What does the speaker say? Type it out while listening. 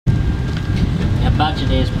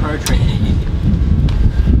budget is protruding.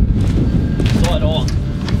 Side on.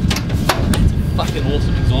 That's a fucking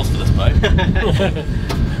awesome exhaust for this boat.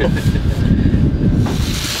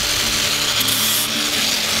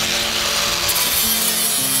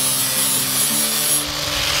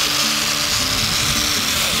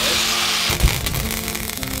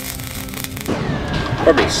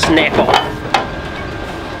 Probably snap off.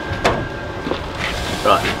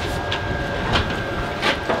 Right.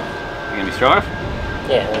 You gonna be strong enough?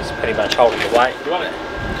 Yeah, that's pretty much holding the weight. You want it?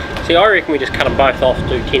 See, I reckon we just cut them both off,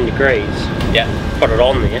 do 10 degrees. Yeah. Put it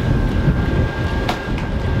on there.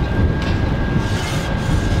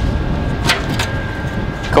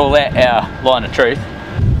 Call that our line of truth.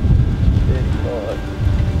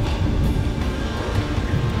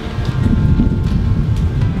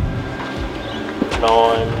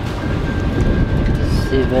 9,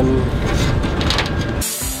 7.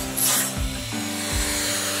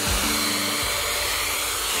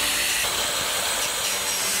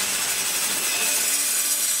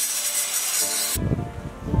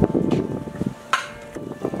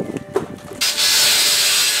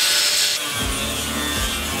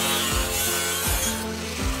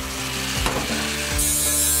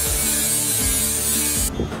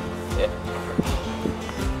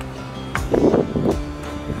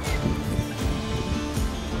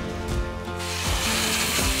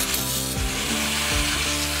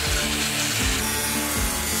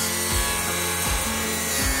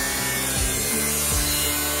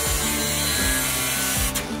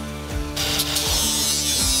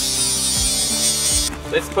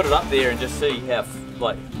 Let's put it up there and just see how,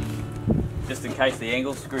 like, just in case the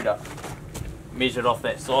angle's screwed up. Measure it off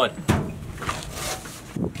that side.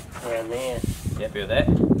 Around there. You happy with that?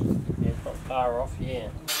 Yeah, it's not far off, yeah.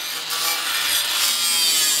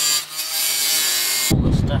 All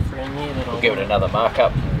the stuff around there that We'll give it another mark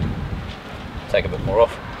up. Take a bit more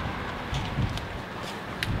off.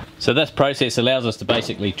 So this process allows us to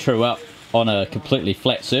basically true up on a completely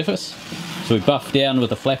flat surface. So we buff down with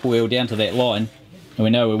the flapper wheel down to that line, and we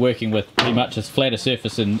know we're working with pretty much as flat a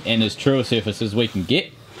surface and as true a surface as we can get.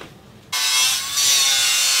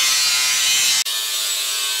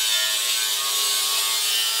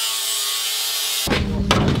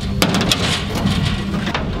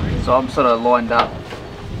 So I'm sort of lined up.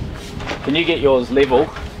 Can you get yours level?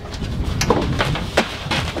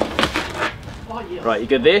 Right, you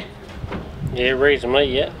good there? Yeah,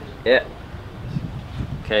 reasonably, yeah. Yeah.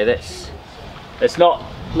 Okay, it's not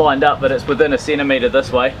lined up, but it's within a centimetre this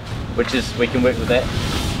way, which is, we can work with that.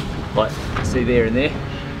 Like, see there and there?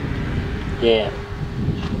 Yeah.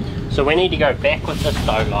 So we need to go back with this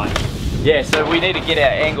though, like. Yeah, so we need to get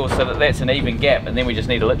our angle so that that's an even gap, and then we just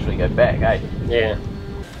need to literally go back, eh? Yeah.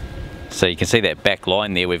 So you can see that back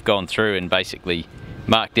line there, we've gone through and basically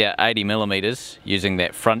marked out 80mm using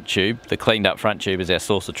that front tube, the cleaned up front tube as our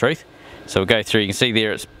source of truth. So we'll go through, you can see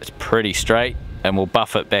there it's pretty straight, and we'll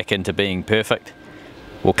buff it back into being perfect.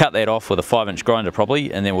 We'll cut that off with a 5-inch grinder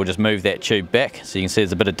probably, and then we'll just move that tube back. So you can see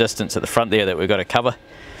there's a bit of distance at the front there that we've got to cover.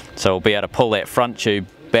 So we'll be able to pull that front tube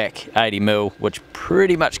back 80mm, which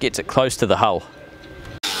pretty much gets it close to the hull.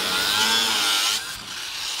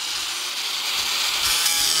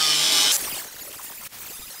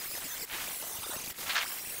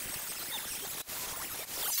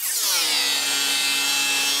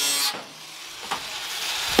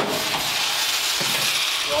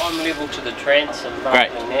 I'm level to the transom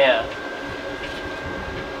Great. now.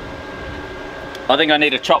 I think I need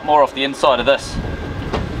to chop more off the inside of this.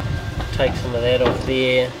 Take some of that off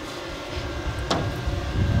there.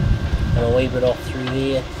 And a wee bit off through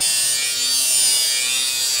there.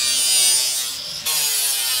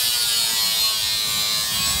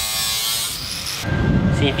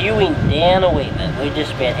 See, if you went down a wee bit, we'd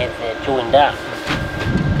just about have that joined up.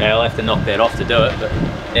 Okay, I'll have to knock that off to do it, but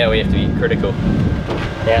now we have to be critical.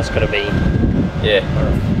 Now it's got to be. Yeah.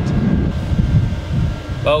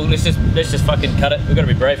 Well, let's just fucking cut it. We've got to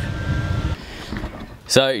be brave.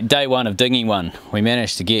 So day one of Dinghy 1, we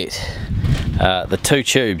managed to get the 2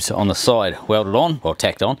 tubes on the side welded on, or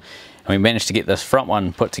tacked on, and we managed to get this front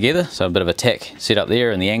one put together. So a bit of a tack set up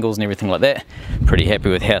there and the angles and everything like that. Pretty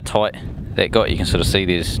happy with how tight that got. You can sort of see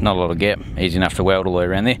there's not a lot of gap, easy enough to weld all the way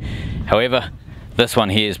around there. However, this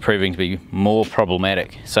one here is proving to be more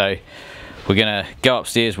problematic. So we're going to go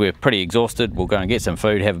upstairs, we're pretty exhausted, we'll go and get some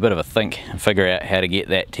food, have a bit of a think and figure out how to get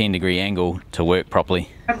that 10-degree angle to work properly.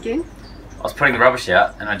 Again? I was putting the rubbish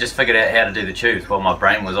out and I just figured out how to do the tubes while my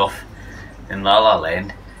brain was off in La La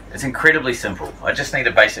Land. It's incredibly simple. I just need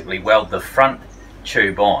to basically weld the front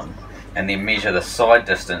tube on and then measure the side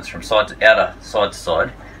distance from outer side to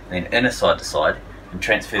side and then inner side to side and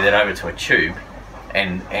transfer that over to a tube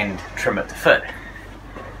and trim it to fit.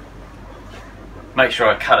 Make sure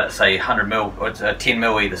I cut it, say 100 mil or 10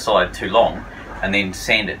 mil either side too long, and then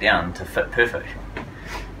sand it down to fit perfect.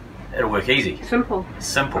 It'll work easy. Simple.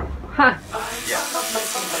 Simple. Huh. Yeah.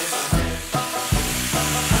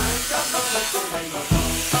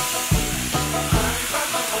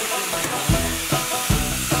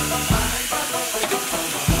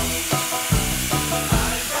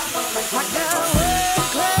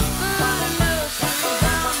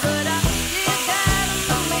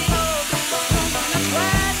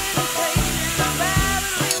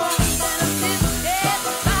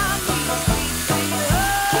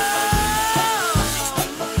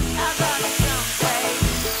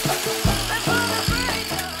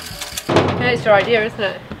 That's your idea, isn't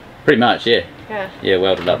it? Pretty much, yeah. Yeah. Yeah,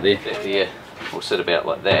 welded up there. Yeah, will sit about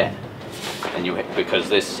like that, and you because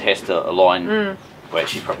this has to align. Well,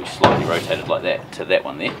 actually, probably slightly rotated like that to that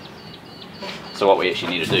one there. So what we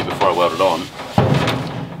actually need to do before I weld it on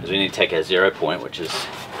is we need to take our 0 point, which is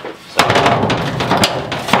so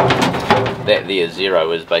that there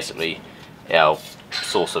 0 is basically our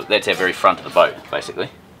source of. That's our very front of the boat, basically,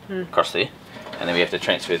 across there, and then we have to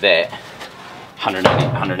transfer that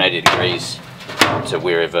 180 degrees to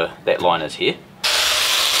wherever that line is here.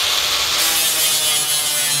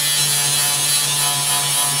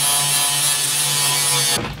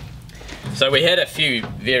 So we had a few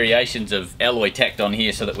variations of alloy tacked on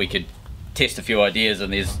here so that we could test a few ideas,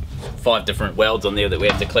 and there's 5 different welds on there that we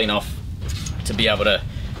have to clean off to be able to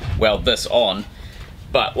weld this on.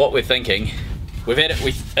 But what we're thinking,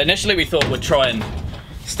 initially we thought we'd try and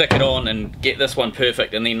stick it on and get this one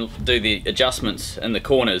perfect and then do the adjustments in the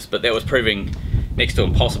corners, but that was proving next to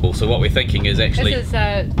impossible. So what we're thinking is actually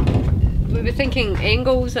we were thinking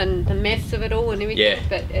angles and the maths of it all and everything,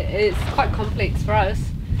 but it's quite complex for us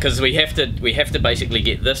because we have to basically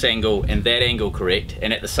get this angle and that angle correct,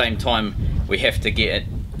 and at the same time we have to get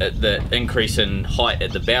the increase in height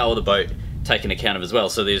at the bow of the boat taken account of as well.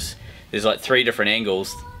 So there's like 3 different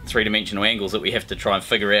angles, 3-dimensional angles that we have to try and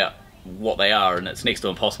figure out what they are, and it's next to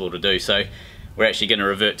impossible to do. So we're actually going to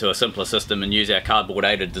revert to a simpler system and use our cardboard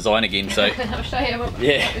aided design again. So I'll show you what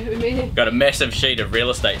we mean. Got a massive sheet of real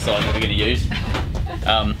estate sign that we're going to use.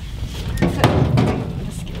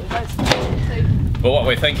 But what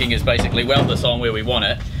we're thinking is basically weld this on where we want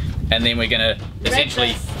it, and then we're going to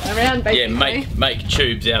essentially around basically. make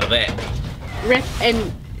tubes out of that.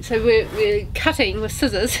 And so we're cutting with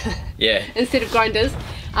scissors instead of grinders,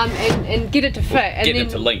 and get it to fit, and get them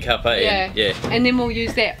to link up, eh? Yeah. And then we'll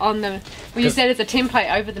use that on the use that as a template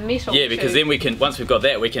over the metal. Yeah, because then we can, once we've got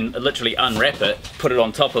that, we can literally unwrap it, put it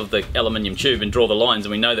on top of the aluminium tube and draw the lines,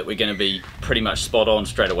 and we know that we're going to be pretty much spot on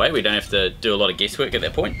straight away. We don't have to do a lot of guesswork at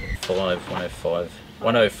that point.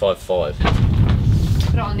 1055.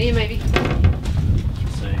 Put it on there maybe. So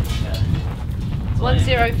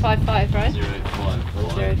 1055, right?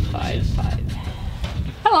 055. 055.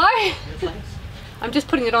 Hello. I'm just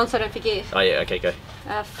putting it on so I don't forget. Oh yeah, okay, go.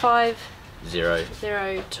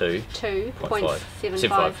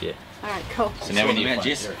 502.75. Yeah. Alright, cool. So now we need to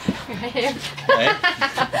Jess.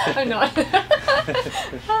 Oh no.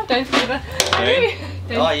 Don't forget it.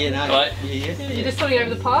 Oh yeah, no. Right. Yeah. You're just putting it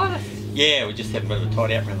over the pile? Yeah, we just had a bit of a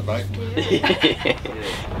tidy up around the boat. Yeah.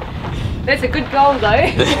 That's a good goal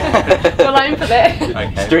though. We'll aim for that.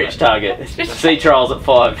 Okay, Stretch target. Sea trials at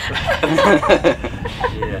 5.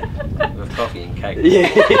 Yeah. With coffee and cake. Yeah.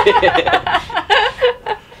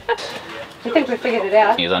 I think we figured it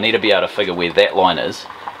out. I need to be able to figure where that line is,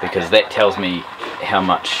 because that tells me how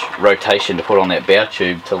much rotation to put on that bow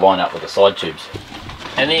tube to line up with the side tubes.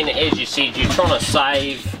 And then, as you said, you're trying to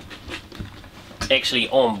save actually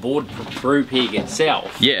on board Brupeg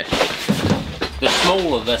itself. Yeah. The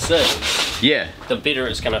smaller this is, the better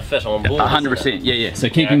it's going to fit on board. 100%. Yeah. So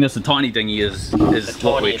keeping this a tiny dinghy is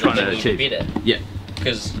what we're trying to achieve. Better. Yeah.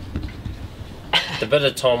 Because the bit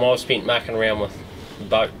of time I've spent mucking around with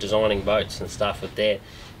designing boats and stuff with Dad,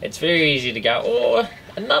 it's very easy to go, oh,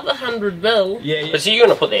 another 100 mil. Yeah. But so you're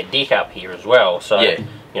going to put that deck up here as well, so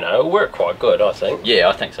you know, it'll work quite good, I think. Yeah,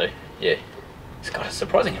 I think so. Yeah. It's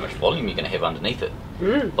surprising how much volume you're going to have underneath it.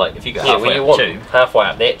 Like if you go halfway up the tube. Halfway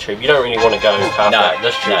up that tube, you don't really want to go halfway up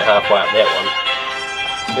this tube, halfway up that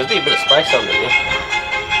one. There's be a bit of space under there.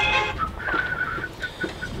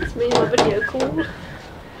 It's me and my video call.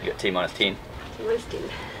 You got T-minus 10. T-minus 10.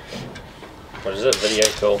 What is it, video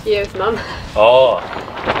call? Yeah, with Mum. Oh.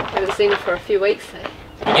 Haven't seen her for a few weeks, so. If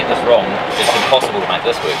you get this wrong, it's impossible to make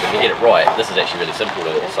this work. If you get it right, this is actually really simple to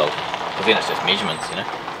solve. Because then it's just measurements, you know.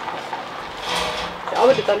 I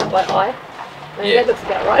would have done it by eye. That looks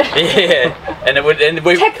about right. Yeah, and it would. And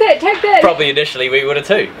we take that. Probably initially we would have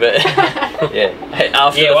too, but yeah.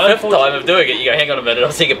 After the 5th time of doing it, you go, hang on a minute,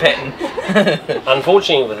 I'll see a pattern.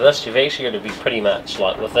 Unfortunately, with this, you've actually got to be pretty much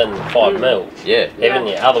like within 5 mils. Yeah. Haven't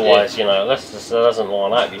you? Otherwise, you know, this just doesn't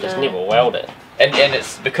line up. You just never weld it. And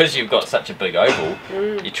it's because you've got such a big oval,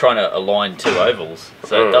 you're trying to align 2 ovals,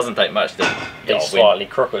 so it doesn't take much to be slightly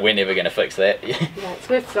crooked. We're never going to fix that. Yeah, it's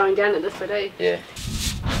worth throwing down at this bit, eh? Yeah.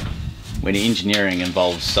 When engineering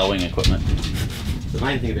involves sewing equipment. The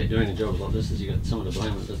main thing about doing a job like this is you got someone to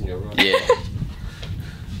blame when it doesn't go right. Yeah.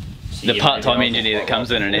 The part-time engineer that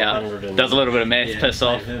comes in and out, does a little bit of math, piss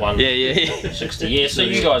off. 160. Yeah, so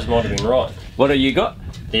you guys might have been right. What have you got?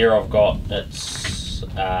 There I've got, it's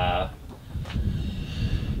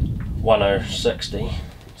 1060.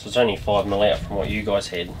 So it's only 5 mil out from what you guys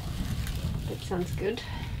had. That sounds good.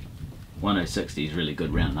 1060 is really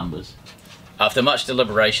good round numbers. After much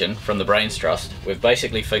deliberation from the brains trust, we've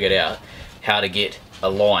basically figured out how to get a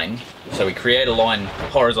line. So we create a line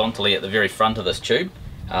horizontally at the very front of this tube,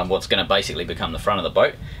 what's going to basically become the front of the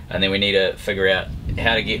boat, and then we need to figure out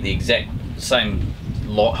how to get the exact same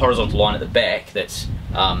horizontal line at the back that's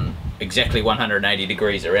exactly 180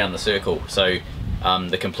 degrees around the circle, so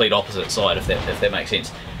the complete opposite side, if that makes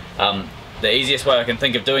sense. The easiest way I can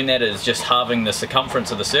think of doing that is just halving the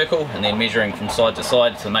circumference of the circle and then measuring from side to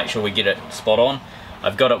side to make sure we get it spot on.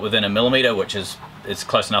 I've got it within 1 millimeter, which is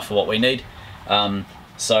close enough for what we need.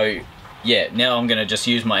 So yeah, now I'm going to just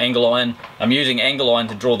use my angle iron. I'm using angle iron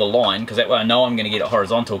to draw the line because that way I know I'm going to get it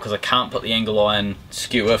horizontal, because I can't put the angle iron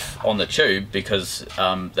skew-if on the tube because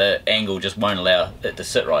the angle just won't allow it to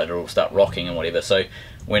sit right. It'll start rocking and whatever. So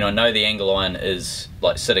when I know the angle iron is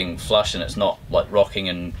like sitting flush and it's not like rocking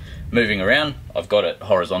and moving around, I've got it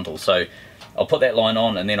horizontal. So I'll put that line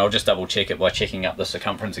on and then I'll just double check it by checking up the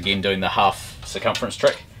circumference again, doing the half circumference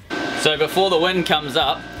trick. So before the wind comes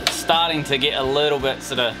up, it's starting to get a little bit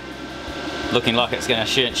sort of looking like it's going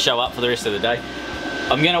to show up for the rest of the day.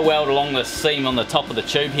 I'm going to weld along the seam on the top of the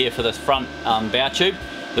tube here for this front bow tube.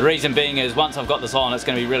 The reason being is once I've got this on, it's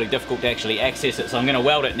going to be really difficult to actually access it. So I'm going to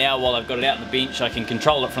weld it now while I've got it out on the bench. I can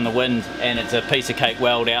control it from the wind, and it's a piece of cake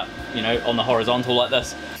weld out, you know, on the horizontal like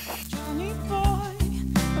this. Johnny boy,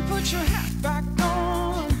 put your hat back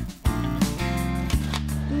on.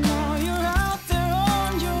 Now you're out there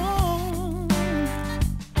on your own.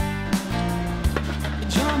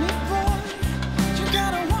 Johnny boy, you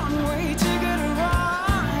got a one-way ticket to ride.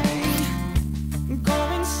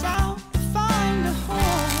 Going south to find a home.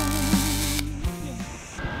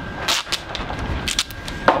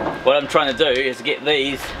 What I'm trying to do is get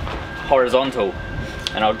these horizontal,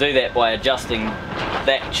 and I'll do that by adjusting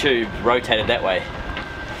that tube rotated that way.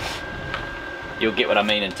 You'll get what I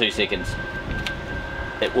mean in 2 seconds.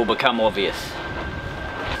 It will become obvious.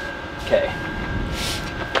 Okay.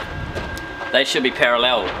 They should be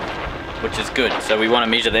parallel, which is good, so we want to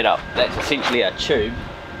measure that up. That's essentially our tube,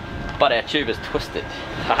 but our tube is twisted.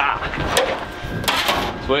 Haha!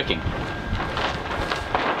 It's working.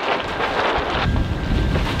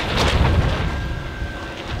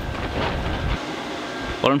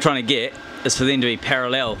 What I'm trying to get is for them to be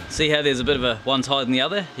parallel. See how there's a bit of a one's higher than the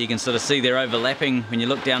other? You can sort of see they're overlapping when you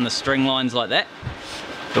look down the string lines like that.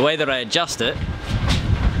 The way that I adjust it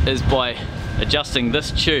is by adjusting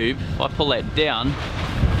this tube. If I pull that down,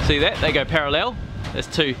 see that? They go parallel. That's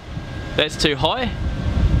too high.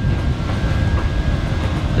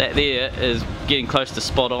 That there is getting close to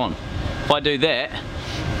spot on. If I do that,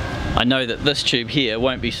 I know that this tube here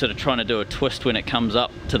won't be sort of trying to do a twist when it comes up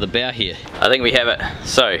to the bow here. I think we have it.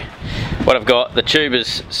 So what I've got, the tube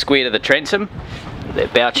is square to the transom,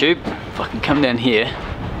 that bow tube. If I can come down here,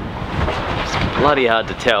 it's bloody hard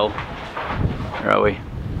to tell. Where are we?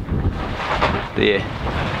 There.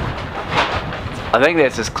 I think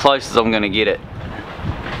that's as close as I'm going to get it.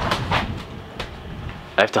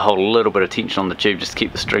 I have to hold a little bit of tension on the tube just to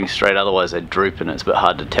keep the string straight, otherwise they droop and it's a bit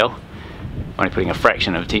hard to tell. Only putting a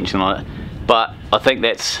fraction of tension on it, but I think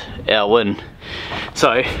that's our win.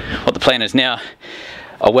 So what the plan is now,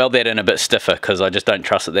 I'll weld that in a bit stiffer because I just don't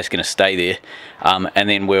trust that that's going to stay there, and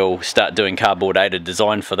then we'll start doing cardboard aided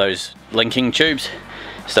design for those linking tubes,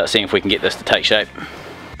 start seeing if we can get this to take shape.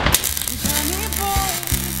 Johnny boy,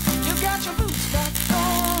 you got your boots back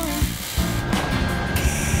on.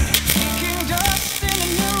 Kicking dust in a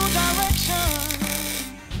new direction.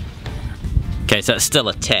 Okay, so it's still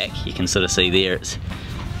a tack. You can sort of see there it's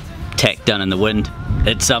tack done in the wind.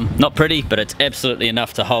 It's not pretty, but it's absolutely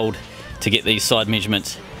enough to hold to get these side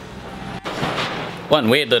measurements. One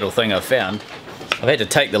weird little thing I've found, I've had to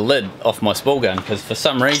take the lid off my spool gun because for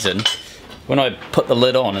some reason when I put the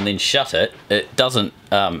lid on and then shut it, it doesn't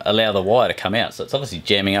allow the wire to come out. So it's obviously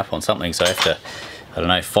jamming up on something. So I have to, I don't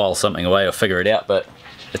know, file something away or figure it out. But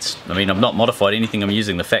it's, I mean, I've not modified anything. I'm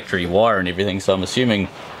using the factory wire and everything. So I'm assuming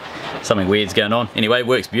something weird's going on. Anyway, it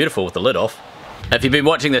works beautiful with the lid off. If you've been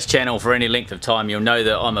watching this channel for any length of time, you'll know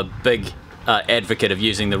that I'm a big advocate of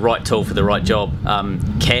using the right tool for the right job.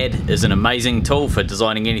 CAD is an amazing tool for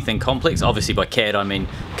designing anything complex. Obviously by CAD I mean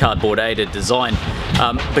cardboard aided design.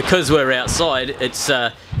 Because we're outside, it's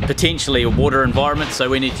potentially a water environment, so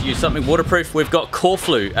we need to use something waterproof. We've got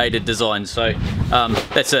Corflu aided design, so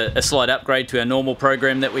that's a slight upgrade to our normal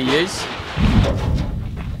program that we use.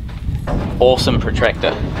 Awesome protractor.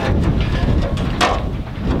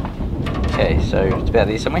 Okay, so it's about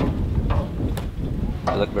there somewhere.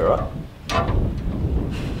 Does it look about right?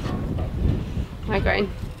 Migraine.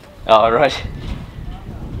 Oh, right.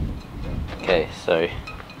 Okay, so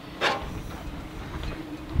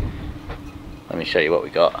let me show you what we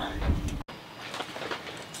got.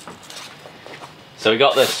 So we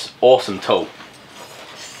got this awesome tool.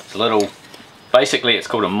 It's a little, basically it's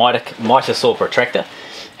called a miter saw protractor,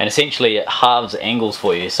 and essentially it halves angles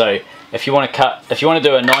for you. So if you want to cut, if you want to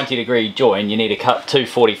do a 90-degree join, you need to cut two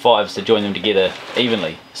 45s to join them together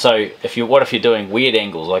evenly. So what if you're doing weird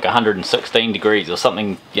angles like 116 degrees or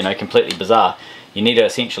something, you know, completely bizarre? You need to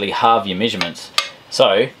essentially halve your measurements.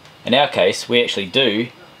 So in our case, we actually do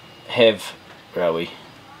have, where are we?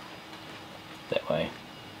 That way.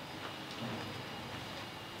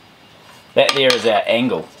 That there is our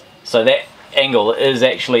angle. So that angle is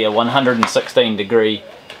actually a 116 degree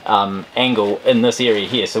angle in this area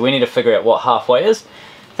here, so we need to figure out what halfway is.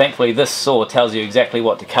 Thankfully this saw tells you exactly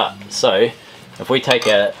what to cut. So if we take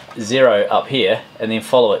a 0 up here and then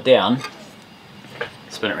follow it down,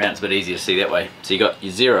 spin it around, it's a bit easier to see that way. So you got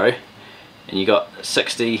your 0 and you got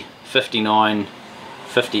 60, 59,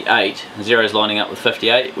 58, 0 is lining up with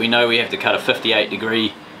 58. We know we have to cut a 58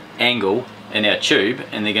 degree angle in our tube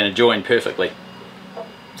and they're going to join perfectly.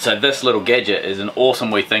 So this little gadget is an awesome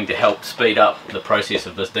wee thing to help speed up the process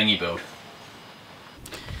of this dinghy build.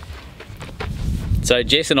 So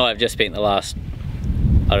Jess and I have just spent the last,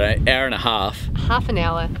 I don't know, hour and a half. Half an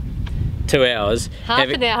hour. 2 hours.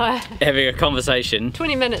 An hour. Having a conversation.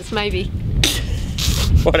 20 minutes maybe.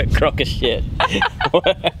 What a crock of shit.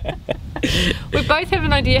 We both have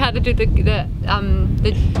an idea how to do the gap.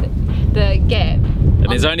 And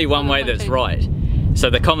there's only one way that's right. So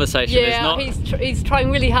the conversation is not... Yeah, he's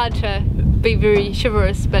trying really hard to be very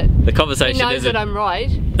chivalrous, but the conversation he knows that I'm right.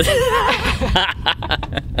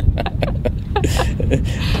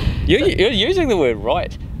 You're using the word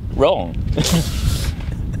right wrong.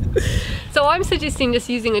 So I'm suggesting just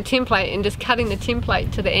using a template and just cutting the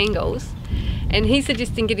template to the angles, and he's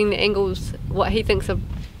suggesting getting the angles what he thinks are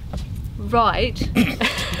right.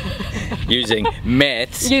 Using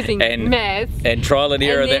maths and trial and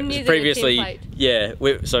error that was previously, yeah.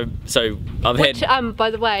 So I've had. By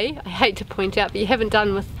the way, I hate to point out, but you haven't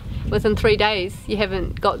done within 3 days. You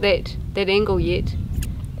haven't got that angle yet.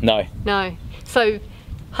 No. No. So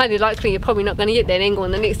highly likely you're probably not going to get that angle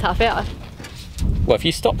in the next half hour. Well, if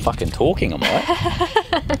you stop fucking talking, I'm right.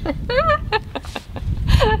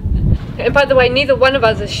 And by the way, neither one of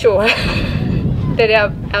us is sure that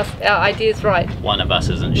our idea is right. One of us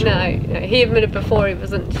isn't sure. No, he admitted before he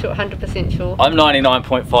wasn't sure, 100% sure. I'm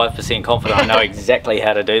 99.5% confident I know exactly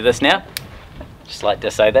how to do this now. Just like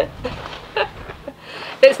to say that.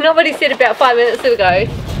 That's not what he said about 5 minutes ago.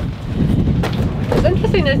 It's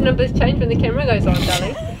interesting those numbers change when the camera goes on,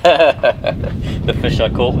 darling. The fish I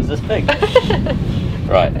caught was this big.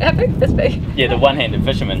 Right. How big? This big? Yeah, the one-handed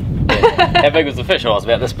fisherman. Yeah. How big was the fish? Oh, it was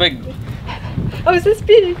about this big. Oh, is this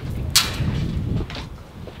big?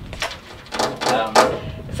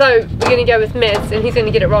 So we're going to go with maths, and he's going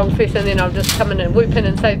to get it wrong first, and then I'll just come in and whoop in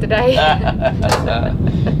and save the day.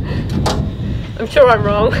 I'm sure I'm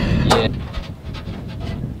wrong. Yeah.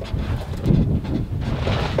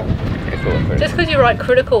 Just because you write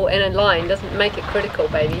critical in a line doesn't make it critical,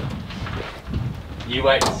 baby. You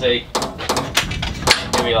wait and see.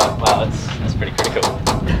 You'll be like, wow, that's pretty critical.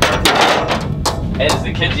 As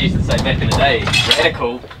the kids used to say back in the day,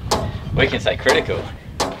 radical, we can say critical.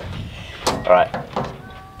 Alright.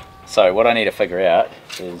 So what I need to figure out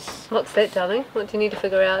is... What's that, darling? What do you need to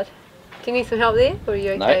figure out? Do you need some help there, or are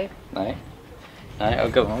you okay? No,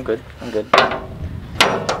 I'm good.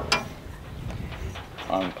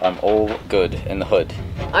 I'm all good in the hood.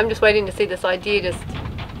 I'm just waiting to see this idea just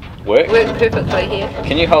work perfectly here.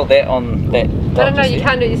 Can you hold that on that? I don't know, you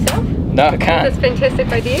can't do it yourself? No, I can't. That's a fantastic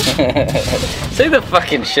idea. See the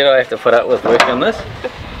fucking shit I have to put up with working on this?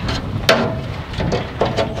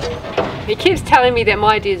 He keeps telling me that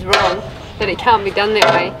my idea is wrong. that it can't be done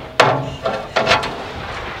that way.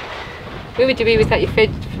 Where would you be without your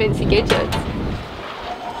fancy gadgets?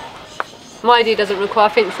 My idea doesn't require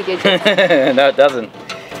fancy gadgets. No, it doesn't.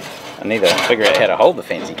 I need to figure out how to hold the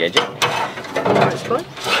fancy gadget. Alright, Scott.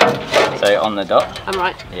 So on the dot? I'm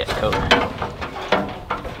right. Yeah, cool.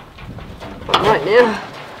 I'm right now.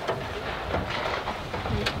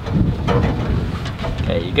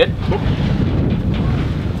 Okay, you good? Yep.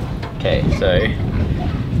 Okay, so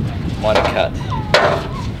might have cut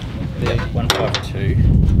the 152,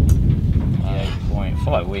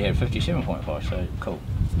 58.5. We had 57.5, so cool.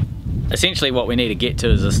 Essentially what we need to get to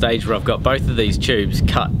is a stage where I've got both of these tubes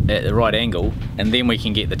cut at the right angle, and then we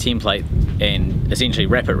can get the template and essentially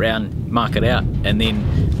wrap it around, mark it out, and then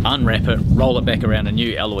unwrap it, roll it back around a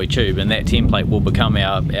new alloy tube, and that template will become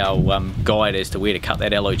our guide as to where to cut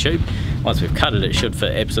that alloy tube. Once we've cut it, it should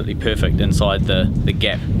fit absolutely perfect inside the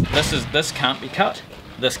gap. This can't be cut.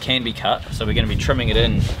 This can be cut, so we're going to be trimming it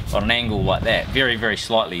in on an angle like that, very, very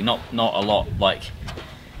slightly, not a lot, like,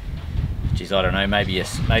 geez, I don't know, maybe a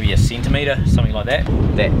centimetre, something like that.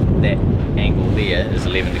 That angle there is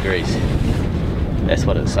 11 degrees. That's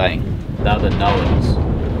what it's saying. The other knowns,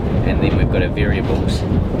 and then we've got our variables.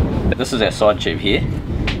 But this is our side tube here,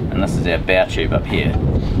 and this is our bow tube up here,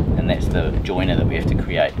 and that's the joiner that we have to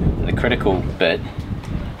create. And the critical bit,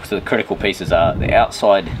 so the critical pieces are the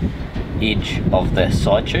outside edge of the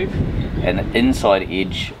side tube and the inside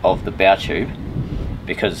edge of the bow tube,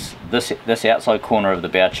 because this outside corner of the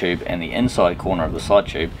bow tube and the inside corner of the side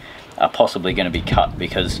tube are possibly going to be cut,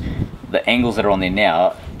 because the angles that are on there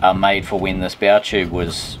now are made for when this bow tube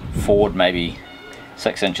was forward maybe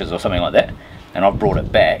 6 inches or something like that, and I've brought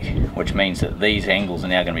it back, which means that these angles are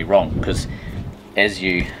now going to be wrong, because as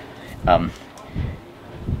you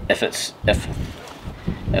if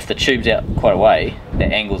the tube's out quite a way, the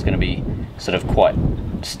angle is going to be sort of quite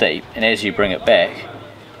steep, and as you bring it back,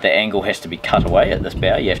 the angle has to be cut away at this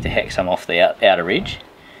bow. You have to hack some off the outer edge,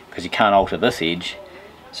 because you can't alter this edge.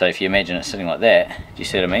 So if you imagine it sitting like that, do you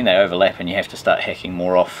see what I mean? They overlap, and you have to start hacking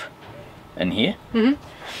more off in here.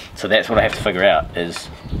 So that's what I have to figure out, is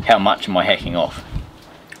how much am I hacking off?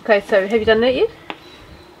 Okay, so have you done that yet?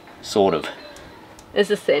 Sort of. Is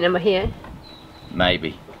this the enema here?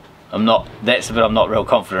 Maybe. I'm not, that's the bit I'm not real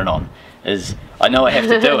confident on, is I know I have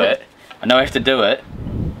to do it,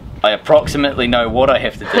 I approximately know what I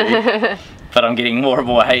have to do, but I'm getting more and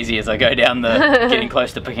more hazy as I go down getting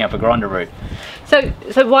close to picking up a grinder route. So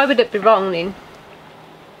why would it be wrong then?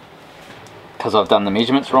 Because I've done the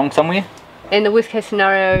measurements wrong somewhere. And the worst case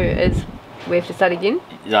scenario is we have to start again?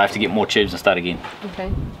 I have to get more tubes and start again. Okay.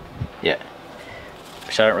 Yeah.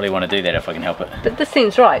 Which I don't really want to do that if I can help it. But this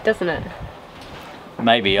seems right, doesn't it?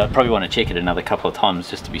 Maybe. I'd probably want to check it another couple of times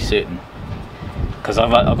just to be certain. Because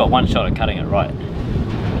I've got one shot at cutting it right.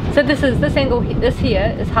 So this angle, this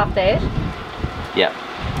here is half that? Yeah.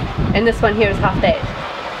 And this one here is half that?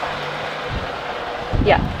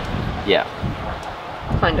 Yeah. Yeah.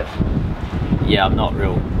 Kind of. Yeah, I'm not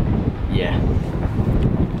real. Yeah.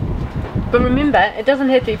 But remember, it doesn't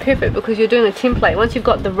have to be perfect, because you're doing a template. Once you've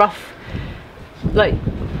got the rough, like,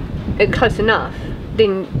 close enough,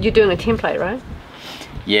 then you're doing a template, right?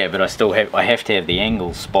 Yeah, but I have to have the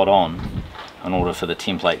angles spot on in order for the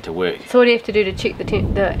template to work. So what do you have to do to check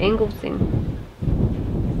the angles then?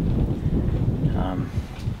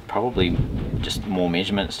 Probably just more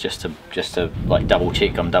measurements, just to like double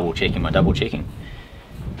check. I'm double checking my double checking.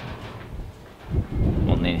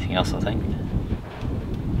 More than anything else, I think.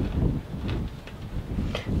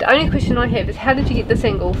 The only question I have is, how did you get this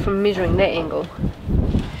angle from measuring that angle?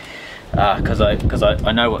 Because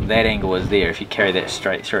I know what that angle is there. If you carry that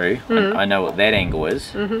straight through, I know what that angle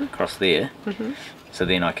is across there. So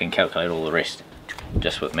then I can calculate all the rest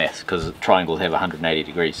just with maths, because triangles have 180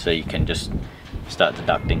 degrees, so you can just start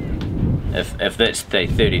deducting. If that's the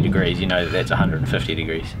 30 degrees, you know that's 150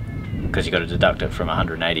 degrees, because you've got to deduct it from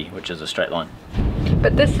 180, which is a straight line.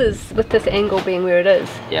 But this is with this angle being where it is.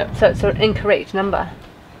 Yeah. So it's an incorrect number.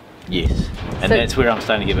 Yes. And So- that's where I'm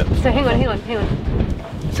starting to give it. So hang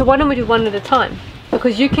on. So why don't we do one at a time?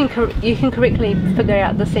 Because you can correctly figure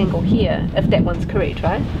out this angle here if that one's correct,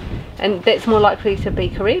 right? And that's more likely to be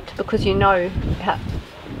correct because you know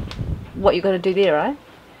what you've got to do there, right?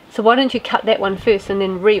 So why don't you cut that one first and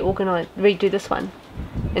then redo this one,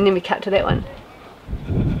 and then we cut to that one?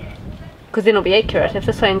 Because then it'll be accurate if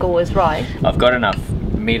this angle is right. I've got enough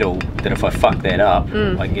metal that if I fuck that up,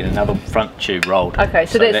 I can get another front tube rolled. Okay,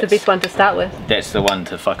 so that's the best one to start with. That's the one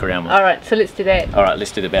to fuck around with. Alright, so let's do that. Alright,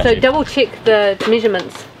 let's do the bow So tube. double check the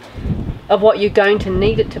measurements of what you're going to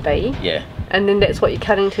need it to be. Yeah. And then that's what you're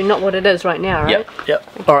cutting to, not what it is right now, right?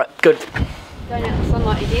 Yep. Alright, good. Going out in the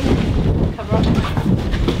sunlight again.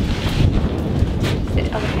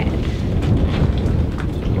 that other hat?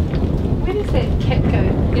 Where does that cap go?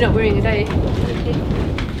 You're not wearing it, are you?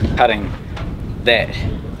 Cutting that,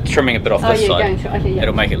 trimming a bit off this side, okay, yeah.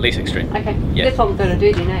 it'll make it less extreme. Okay, Yeah. that's what we're going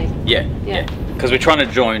to do then, eh? Yeah, Yeah. yeah. Because we're trying to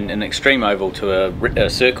join an extreme oval to a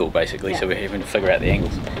circle, basically, so Yeah. we're having to figure out the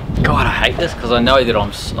angles. God, I hate this because I know that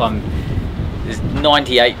I'm there's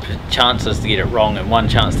 98 chances to get it wrong and 1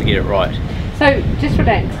 chance to get it right. So just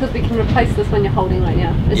relax, because we can replace this one you're holding right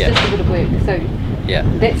now. It's Yeah. just a bit of work, so Yeah.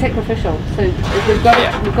 that's sacrificial. So if we've got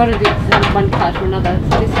Yeah. to, we've got to do this in one cut or another.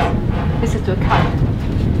 So let's just do a cut.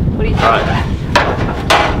 What do you think? Right.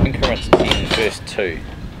 Increments in the first 2.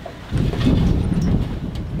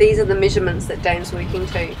 These are the measurements that Dane's working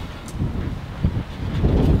to.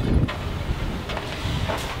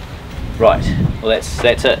 Right. Well, that's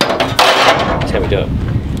it. That's how we do it.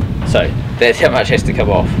 So that's how much has to come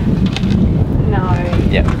off. No.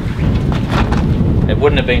 Yep. It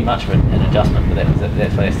wouldn't have been much of an adjustment, but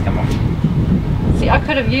that's what has to come off. See, I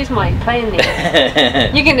could have used my plan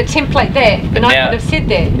there. You're going to template that, and I could have said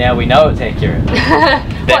that. Now we know it's accurate. What,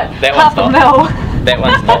 that half one's a not. mil? That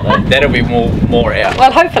one's not though. That'll be more out.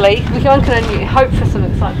 Well, hopefully. One can only hope for some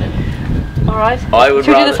excitement. Alright. I would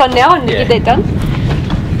Should we do this one now and yeah. get that done?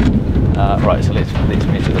 Right, so let's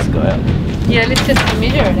measure this guy out. Yeah, let's just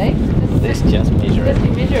measure it, eh? Let's just measure it.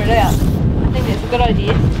 Just measure it out. I think that's a good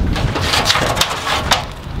idea.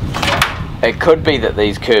 It could be that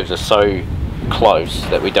these curves are so close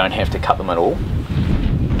that we don't have to cut them at all.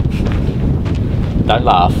 Don't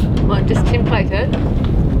laugh. Well, just template it.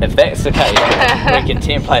 If that's the case, we can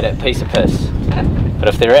template it piece of piss. But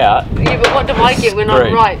if they're out, Yeah, but what do I get when I'm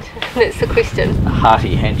screwed. right? That's the question. A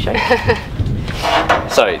hearty handshake.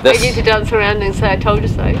 So I this, get to dance around and say I told you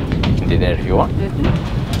so. you can do that if you want.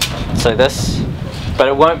 Mm-hmm. So this, but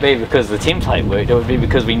it won't be because the template worked, it would be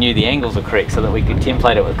because we knew the angles were correct so that we could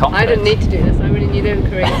template it with I confidence. didn't need to do this, I already knew they were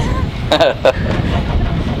correct.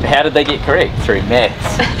 How did they get correct? Through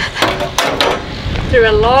maths. Through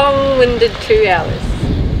a long-winded 2 hours.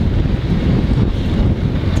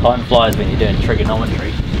 Time flies when you're doing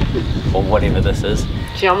trigonometry, or whatever this is.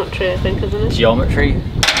 Geometry, I think, isn't it? Geometry?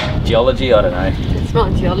 Geology? I don't know. It's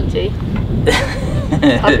not geology.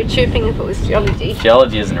 I'd be chirping if it was geology.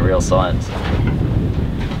 Geology isn't a real science.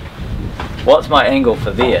 What's my angle for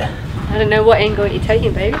there? I don't know what angle you're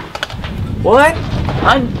taking, baby. What?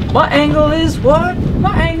 My angle is what?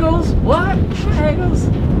 My angles? What? My angles?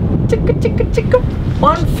 Chicka chicka chicka.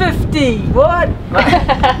 150. What?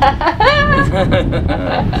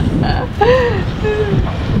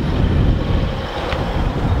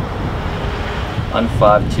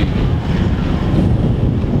 152.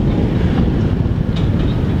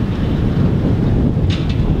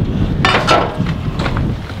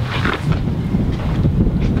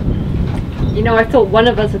 You know, I thought one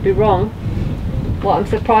of us would be wrong. What I'm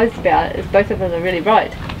surprised about is both of us are really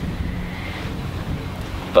right.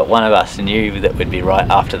 But one of us knew that we'd be right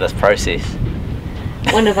after this process.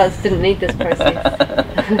 One of us didn't need this process.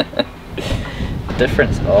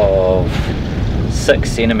 Difference of 6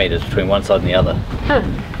 centimetres between one side and the other. Huh.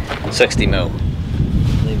 60 mil.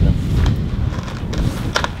 Leave them.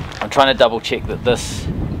 I'm trying to double check that this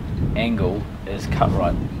angle is cut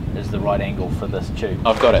right, is the right angle for this tube.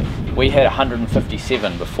 I've got it. We had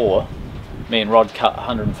 157 before. Me and Rod cut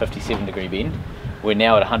 157 degree bend. We're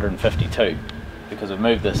now at 152 because we've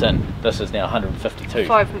moved this in. This is now 152.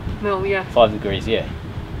 5 mil, yeah. 5 degrees, yeah.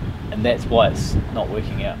 And that's why it's not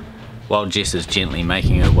working out. While Jess is gently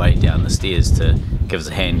making her way down the stairs to give us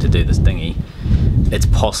a hand to do this dinghy, it's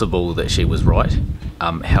possible that she was right.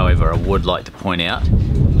 However, I would like to point out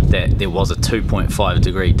that there was a 2.5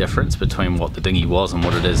 degree difference between what the dinghy was and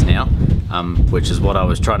what it is now, which is what I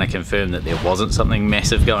was trying to confirm, that there wasn't something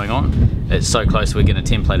massive going on. It's so close we're going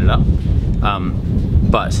to template it up.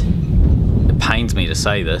 But it pains me to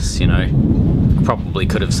say this, you know, probably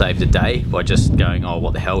could have saved a day by just going, oh,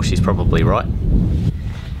 what the hell, she's probably right.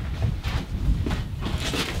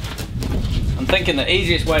 I'm thinking the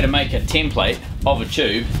easiest way to make a template of a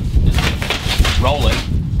tube is to roll it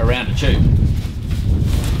around a tube.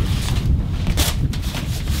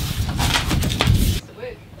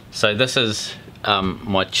 So this is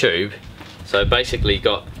my tube. So basically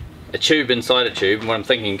got a tube inside a tube, and what I'm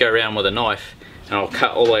thinking, go around with a knife and I'll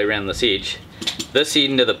cut all the way around this edge. This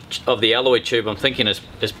end of the alloy tube I'm thinking is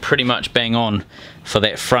pretty much bang on for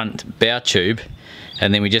that front bow tube,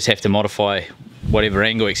 and then we just have to modify whatever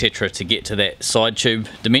angle etc to get to that side tube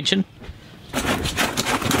dimension.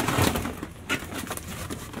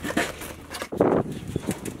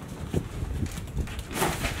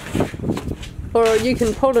 Or you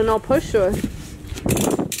can pull and I'll push, or...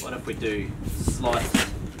 What if we do slice?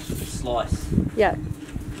 Yeah, Yeah.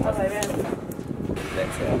 Other way around.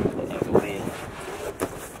 That's the angle there.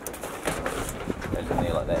 Goes in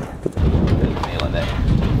there like that. Goes in there like that.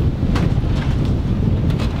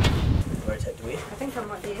 Rotate to where? I think I'm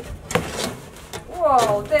right there.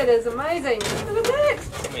 Whoa, that is amazing. Look at that.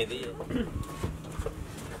 Somewhere there.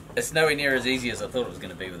 It's nowhere near as easy as I thought it was going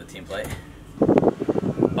to be with a template.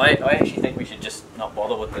 I actually think we should just not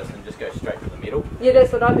bother with this and just go straight to the middle. Yeah,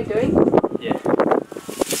 that's what I'd be doing. Yeah.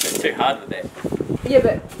 It's too hard with that. Yeah,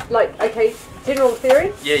 but like, okay, general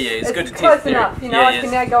theory. Yeah, it's good to test close theory. enough. You know, Yeah, I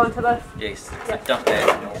can now go into this. Yes, Yeah. so dump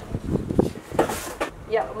that.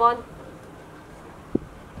 Yeah, I'm on.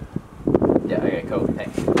 Yeah, okay, cool,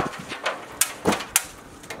 thanks.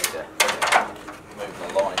 Okay. Move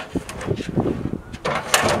the line.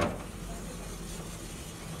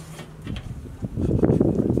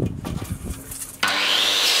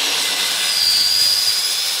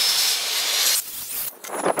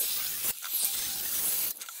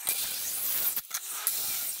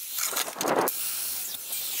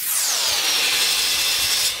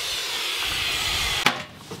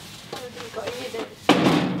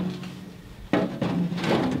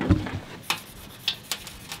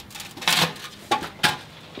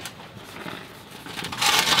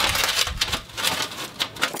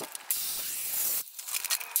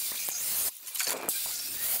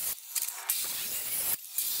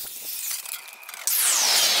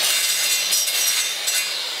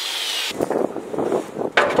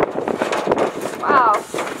 Wow.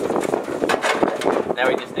 Now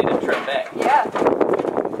we just need to trim back. Yeah.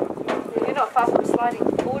 You're not far from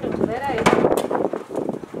sliding forward into that, eh?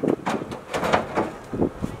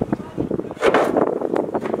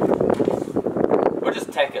 We'll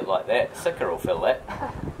just tack it like that. Sicker will fill that.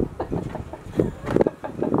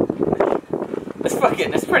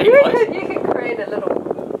 It's pretty close. You can create a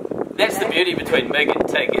little. That's the beauty between MIG and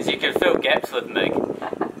TIG, is you can fill gaps with MIG.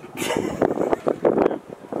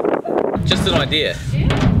 Just an idea.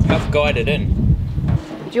 Yeah. Help guide it in.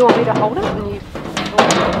 Do you want me to hold it and you?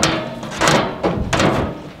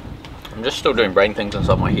 I'm just still doing brain things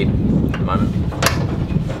inside my head at the moment.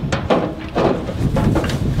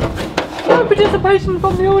 No participation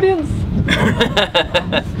from the audience.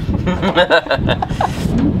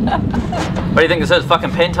 What do you think this is?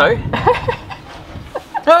 Fucking Panto?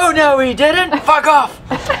 Oh no, he didn't! Fuck off!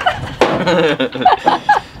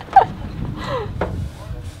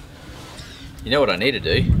 You know what I need to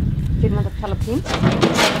do? Get another colour pen.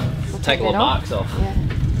 Take all the marks off. Yeah.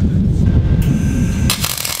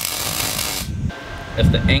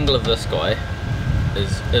 If the angle of this guy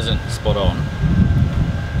isn't spot on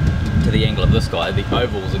to the angle of this guy, the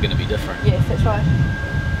ovals are going to be different. Yes, that's right.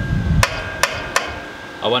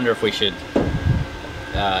 I wonder if we should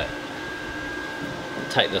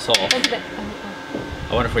take this off.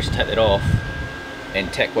 I wonder if we should take that off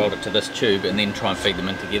and tack weld it to this tube and then try and feed them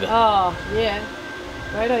in together. Oh, yeah.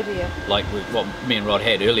 Great idea. Like with what me and Rod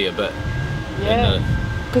had earlier, but Yeah.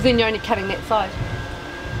 Because then you're only cutting that side.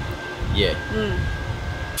 yeah. Mm.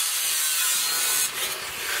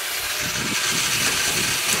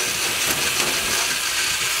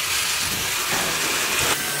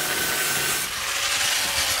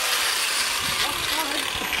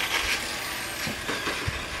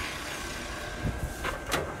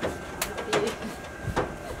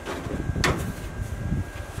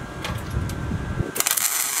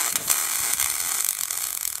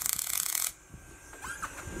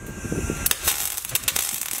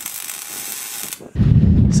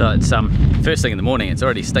 So it's first thing in the morning, it's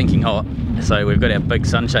already stinking hot, so we've got our big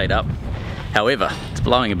sunshade up. However, it's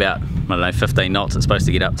blowing about, I don't know, 15 knots. It's supposed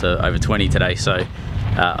to get up to over 20 today, so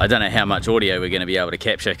I don't know how much audio we're going to be able to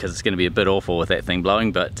capture because it's going to be a bit awful with that thing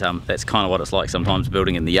blowing, but that's kind of what it's like sometimes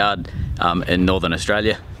building in the yard in northern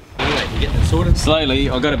Australia. Anyway, you get that sorted? Slowly,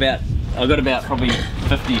 I've got about probably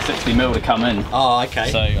 50, 60 mil to come in. Oh,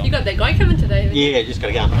 okay. So You got that guy coming today, haven't you? Yeah, just got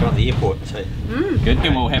to go and front of the airport. So good,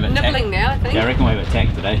 and we'll have it tacked. Nibbling now, I think. Yeah, I reckon we'll have it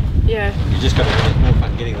tacked today. Yeah. you just got to have more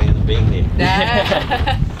fun getting there than being there.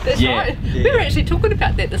 That's Yeah. right. Yeah. We were actually talking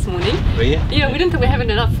about that this morning. Were you? Yeah, we didn't think we were having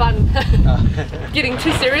enough fun. Getting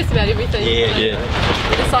too serious about everything. Yeah, So yeah.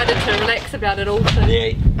 we decided to relax about it all. So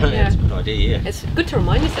Yeah, that's a good idea, yeah. it's good to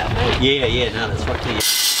remind yourself, eh? Yeah, no, that's right too.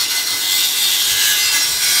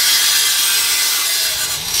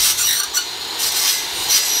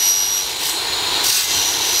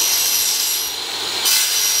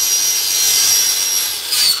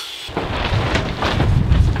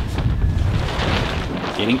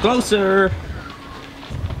 Getting closer.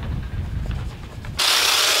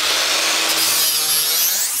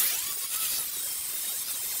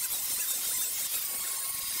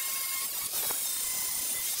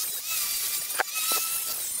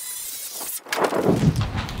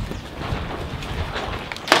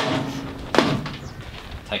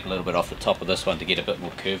 back a little bit off the top of this one to get a bit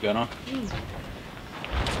more curve going on.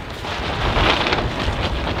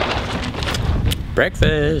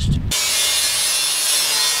 Breakfast!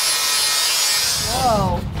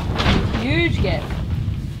 Whoa, huge gap.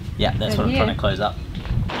 Yeah, that's what I'm trying to close up.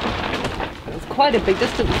 It's quite a big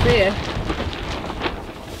distance there.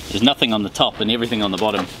 There's nothing on the top and everything on the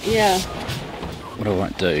bottom. Yeah. What I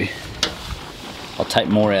won't do, I'll take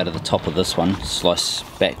more out of the top of this one, slice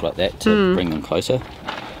back like that to bring them closer.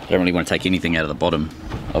 I don't really want to take anything out of the bottom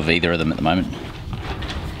of either of them at the moment.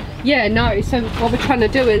 Yeah, no, so what we're trying to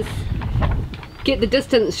do is get the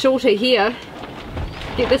distance shorter here,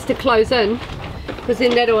 get this to close in, because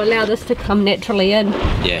then that'll allow this to come naturally in.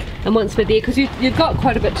 Yeah. And once we're there, because you've got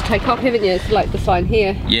quite a bit to take off, haven't you? It's like the sign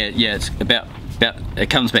here. Yeah, it's about, it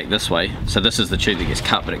comes back this way, so this is the tube that gets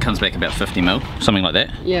cut, but it comes back about 50 mil, something like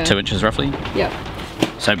that. Yeah. 2 inches roughly. Yep.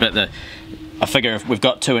 So, but I figure if we've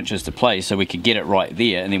got 2 inches to play, so we could get it right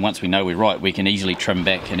there, and then once we know we're right, we can easily trim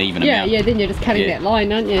back and even them out. Yeah, then you're just cutting that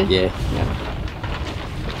line, aren't you? Yeah.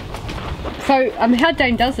 So how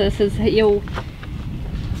Dane does this is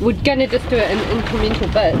we're gonna just do it in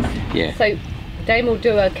incremental bits. Yeah. So Dane will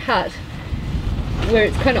do a cut where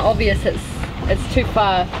it's kind of obvious it's too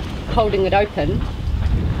far holding it open.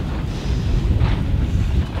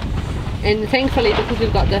 And thankfully, because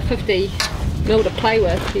we've got the 50 mil to play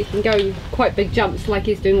with, you can go quite big jumps like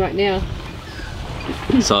he's doing right now.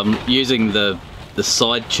 So I'm using the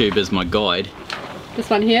side tube as my guide. This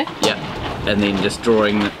one here? Yeah. And then just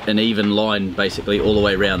drawing an even line basically all the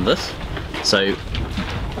way around this. So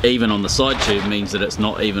even on the side tube means that it's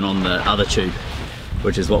not even on the other tube,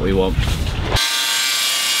 which is what we want.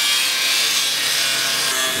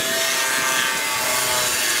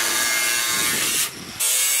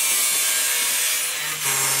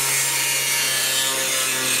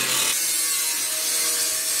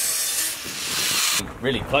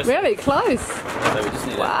 Really close. Really close. So we just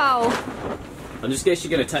need Wow. I'm just guess you're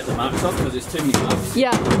going to take the marks off because there's too many marks.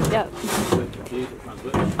 Yeah, yeah.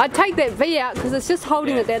 I'd take that V out because it's just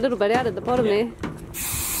holding it that little bit out at the bottom there.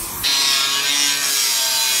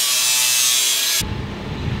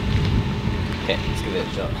 Okay, let's give that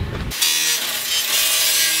a shot.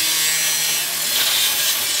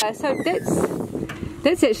 So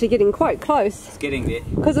that's actually getting quite close. It's getting there.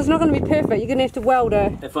 Because it's not going to be perfect. You're going to have to weld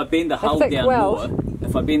if I bend the hull down more,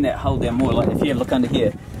 if I bend that hull down more, like if you look under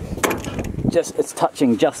here, it's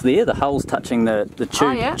touching just there. The hull's touching the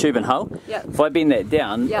tube, tube and hull. Yep. If I bend that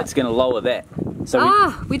down, it's going to lower that. So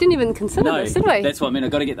we didn't even consider this, did we? That's what I mean.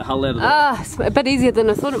 I've got to get the hull out of the it's a bit easier than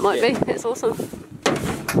I thought it might be. That's awesome.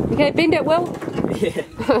 Okay, bend it well. Yeah.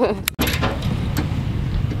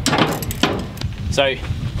 So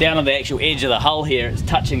down on the actual edge of the hull here, it's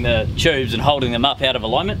touching the tubes and holding them up out of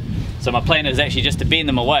alignment. So my plan is actually just to bend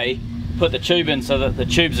them away, put the tube in so that the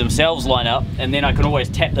tubes themselves line up, and then I can always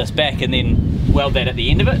tap this back and then weld that at the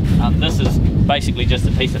end of it. This is basically just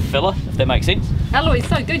a piece of filler, if that makes sense. Alloy is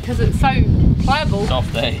so good because it's so pliable.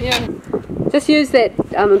 Soft, eh? Yeah. Just use that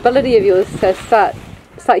ability of yours to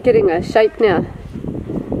start getting a shape now.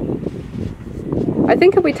 I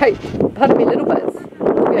think if we take part of me little bits,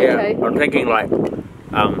 it'll be okay. I'm thinking like,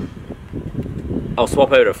 I'll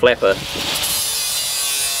swap over to flapper.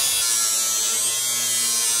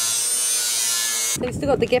 So you've still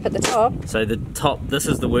got the gap at the top. So the top, this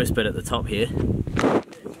is the worst bit at the top here.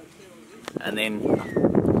 And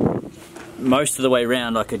then most of the way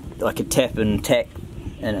around I could tap and tack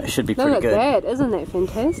and it should be pretty good. Look at that, isn't that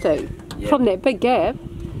fantastic? Yep. From that big gap.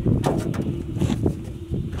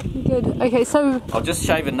 Good. Okay, so I'll just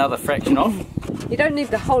shave another fraction off. you don't need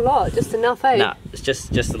the whole lot, just enough, eh? Nah, it's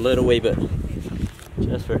just a little wee bit.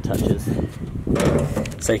 Just where it touches.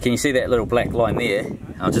 So can you see that little black line there?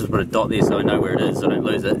 I'll just put a dot there so I know where it is so I don't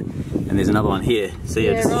lose it. And there's another one here. See,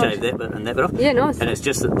 I just shave that bit and that bit off. Yeah, nice. And it's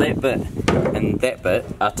just that bit and that bit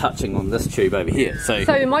are touching on this tube over here. So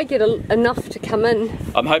we might get enough to come in.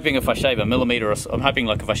 I'm hoping if I shave a millimetre, I'm hoping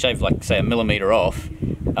like if I shave like say a millimetre off,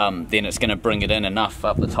 then it's going to bring it in enough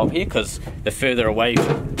up the top here, because the further away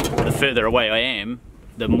I am,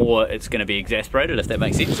 the more it's going to be exasperated, if that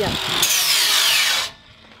makes sense. Yeah.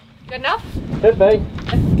 Good enough? Could be.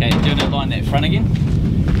 Okay, doing it line that front again.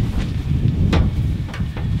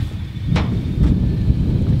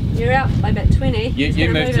 You're out by about 20.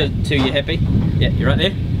 You move to you're happy? Yeah, you're right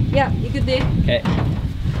there? Yeah, you're good there. Okay.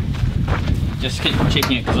 Just keep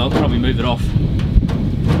checking it because I'll probably move it off.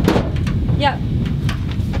 Yeah.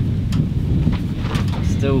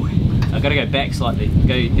 Still, I've got to go back slightly.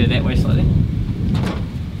 Go that way slightly.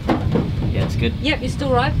 Yeah, it's good. Yep, you're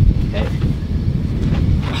still right. Okay.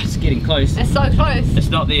 Oh, it's getting close. It's so close. It's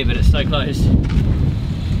not there, but it's so close.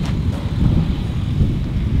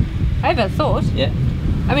 have a thought. Yeah.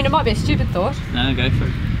 I mean, it might be a stupid thought. No, go for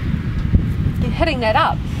it. You're hitting that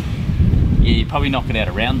up. Yeah, you probably knock it out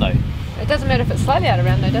around though. It doesn't matter if it's slightly out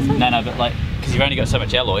around though, does it? No, but like, because you've only got so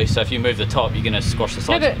much alloy, so if you move the top, you're going to squash the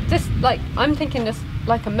No, sides. but just like, I'm thinking just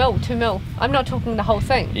like a mil, 2 mil. I'm not talking the whole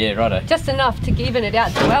thing. Yeah, righto. Just enough to even it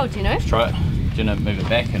out to weld, you know? Let's try it. Do you want to move it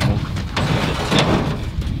back and we'll move it to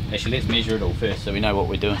Actually, let's measure it all first so we know what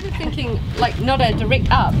we're doing. I'm thinking like not a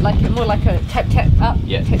direct up, like more like a tap up,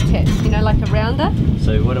 Yeah. tap, you know, like a rounder.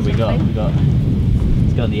 So what have we got? We got,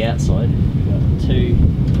 let's go on the outside. We've got 2,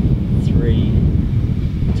 3,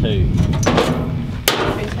 2.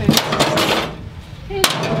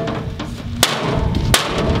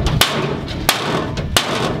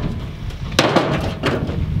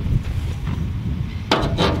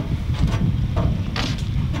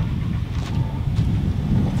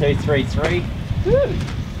 2, 3, 3.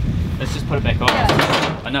 Let's just put it back on.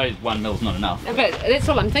 Yeah. I know 1 mil's not enough. But that's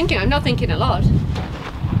all I'm thinking. I'm not thinking a lot.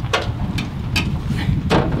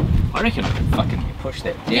 I reckon I can fucking push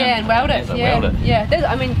that down. Yeah, and weld it. as I Yeah, weld it. yeah.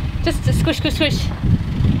 I mean, just to squish. I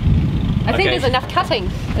think Okay. there's enough cutting,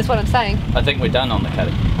 is what I'm saying. I think we're done on the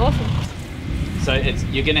cutting. Awesome. So it's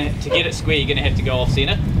to get it square, you're gonna have to go off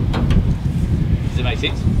centre. Does it make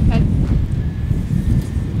sense? Okay.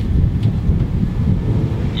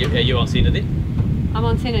 Are you on centre then? I'm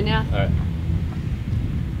on centre now. Alright.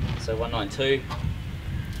 So 192.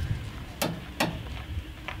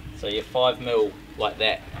 So you're 5 mil like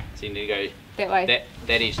that. So you need to go That way. that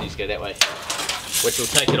edge needs to go that way. Which will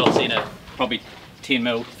take it off centre, probably 10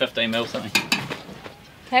 mil, 15 mil something.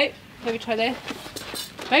 Okay, maybe try there.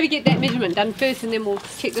 Maybe get that measurement done first and then we'll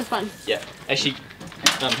check this one. Yeah. Actually,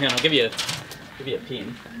 hang on, I'll give you a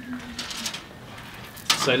pen.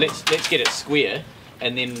 So let's get it square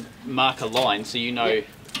and then mark a line so you know. Yeah.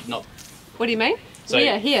 Not What do you mean? So-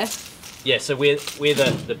 yeah, here. yeah, so where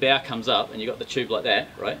the bow comes up and you've got the tube like that,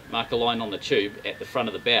 right? Mark a line on the tube at the front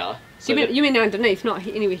of the bow. So You mean underneath, not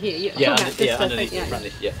anywhere here. You're yeah, talking about this sort of underneath thing, the front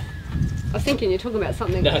there, yeah. I was thinking you're talking about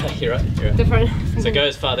something No, you're right, you're right. different. So go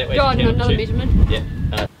as far that way Go as on, you can. another tube. measurement. Yeah.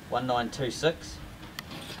 1926.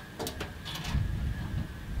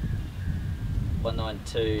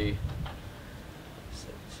 1926.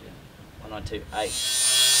 1928.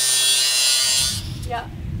 Yeah.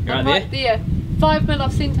 You're I'm right there. 5 mil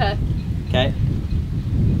off centre. Okay.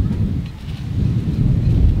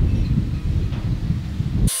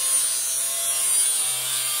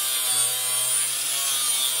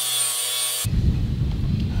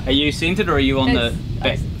 Are you centered or are you on the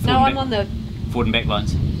back? No, I'm on the. Forward and back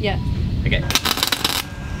lines. Yeah. Okay.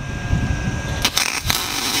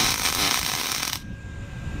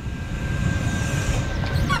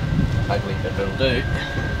 Hopefully that'll do.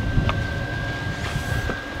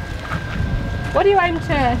 What do you aim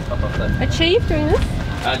to Top off that. achieve doing this?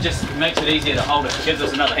 Just makes it easier to hold it. It gives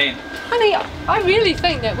us another hand. Honey, I really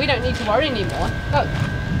think that we don't need to worry anymore. Look.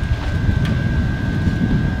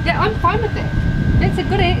 Yeah, I'm fine with that. It's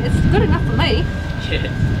good enough for me. Yeah.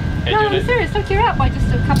 Hey, No, do you I'm wanna- serious. Look, you're out by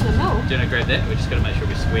just a couple of mil. Do you want to grab that? We just got to make sure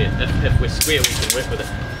we're square. If we're square, we can work with it.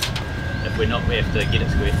 If we're not, we have to get it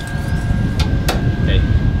square. Okay.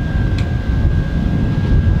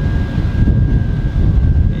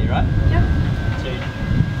 Yeah, you right? Yep.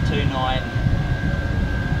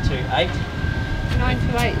 2928.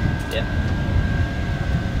 928. Yeah.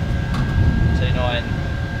 29.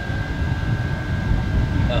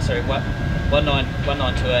 Oh, sorry.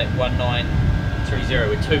 1928. 1930.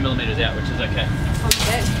 We're 2 millimeters out, which is okay. On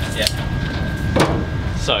that. Yeah.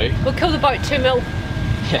 So. We'll kill the boat 2 mil.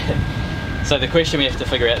 Yeah. So the question we have to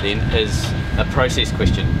figure out then is a process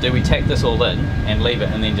question. Do we tack this all in and leave it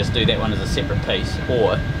and then just do that one as a separate piece,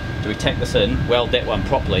 or do we tack this in, weld that one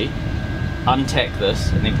properly, untack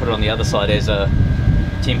this and then put it on the other side as a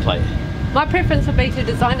template? My preference would be to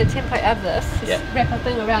design a template of this, Yeah. just wrap a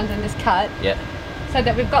thing around and just cut, Yeah. so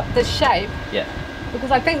that we've got this shape, Yeah.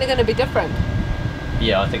 because I think they're going to be different.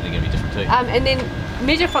 Yeah, I think they're going to be different too. And then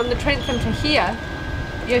measure from the transom to here,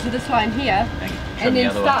 go to this line here, trim and the then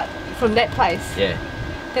other start from that place. one. Yeah.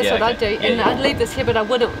 That's Yeah, what I'd do, okay. and Yeah, yeah. I'd leave this here, but I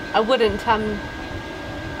wouldn't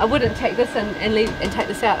take this in and take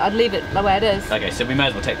this out. I'd leave it the way it is. Okay, so we may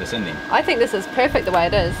as well take this in then. I think this is perfect the way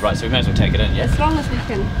it is. Right, so we may as well take it in, yeah? As long as we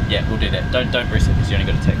can. Yeah, we'll do that. Don't press it because you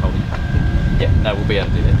only got to tack holding. Yeah, no, we'll be able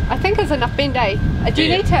to do that. I think it's enough bend, eh? Do you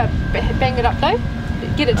Yeah. need to bang it up though?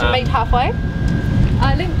 Get it to meet halfway?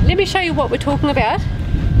 Let me show you what we're talking about.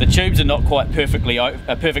 The tubes are not quite perfectly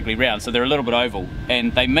round, so they're a little bit oval,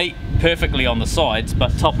 and they meet perfectly on the sides,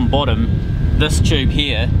 but top and bottom, this tube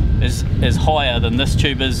here is higher than this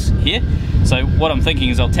tube is here. So what I'm thinking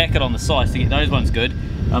is I'll tack it on the sides to get those ones good.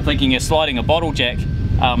 I'm thinking of sliding a bottle jack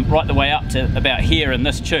right the way up to about here in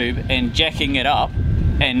this tube and jacking it up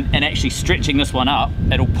and actually stretching this one up.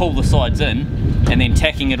 It'll pull the sides in and then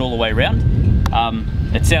tacking it all the way around.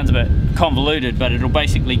 It sounds a bit convoluted, but it'll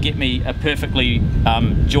basically get me a perfectly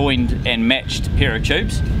joined and matched pair of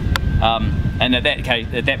tubes. And at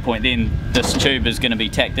that point then this tube is going to be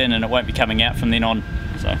tacked in and it won't be coming out from then on.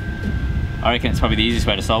 So I reckon it's probably the easiest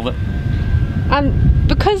way to solve it.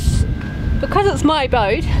 Because it's my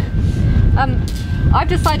boat, I've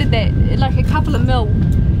decided that like a couple of mil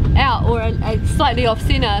out or a slightly off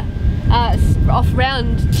centre, off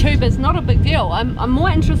round tube is not a big deal. I'm more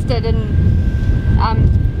interested in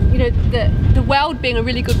you know, the weld being a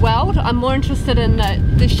really good weld. I'm more interested in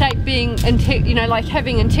the shape being, you know, like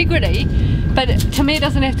having integrity. But to me it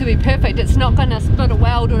doesn't have to be perfect. It's not going to split a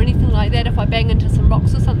weld or anything like that if I bang into some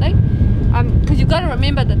rocks or something. Because you've got to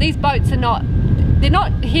remember that these boats are not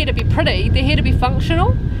here to be pretty, they're here to be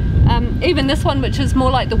functional. Even this one, which is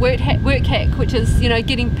more like the work hack, which is, you know,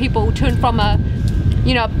 getting people to and from a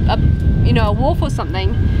wharf or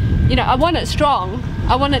something. You know, I want it strong.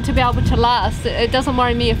 I want it to be able to last. It doesn't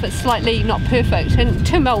worry me if it's slightly not perfect. And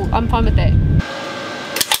 2 mil, I'm fine with that.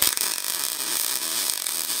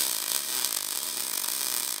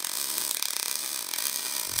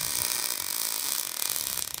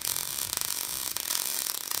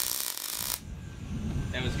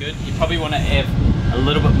 That was good. You probably want to have a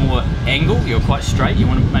little bit more angle. You're quite straight. You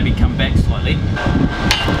want to maybe come back slightly.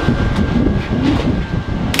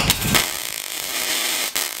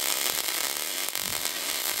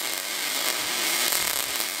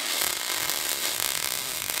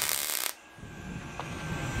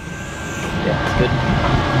 Yeah, that's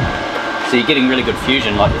good. So you're getting really good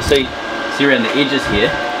fusion. Like see around the edges here.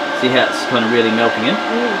 See how it's kind of really melting in?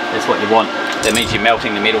 That's what you want. That means you're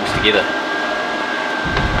melting the metals together.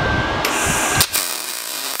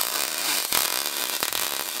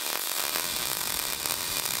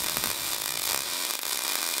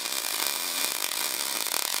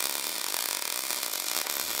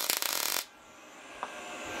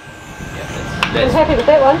 I'm happy with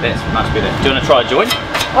that one. That's much better. Do you want to try a joint?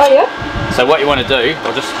 Oh yeah? So what you want to do,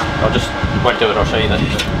 I'll just won't do it, I'll show you that.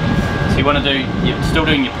 So you want to do, you're still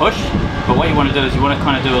doing your push, but what you want to do is you want to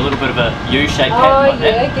kind of do a little bit of a U-shaped pattern like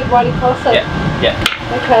that. Get right across it. Yeah.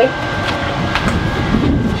 Okay.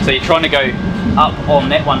 So you're trying to go up on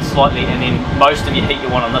that one slightly and then most of your heat you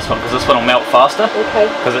want on this one because this one will melt faster. Okay.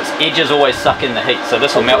 Because its edges always suck in the heat, so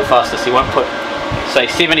this will melt faster, so you won't put, say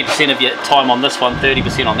 70% of your time on this one,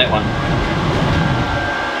 30% on that one.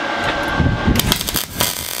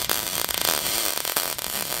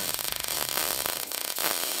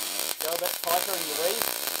 Go a bit tighter in your weave.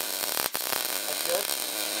 That's good.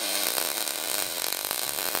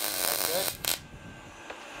 That's good.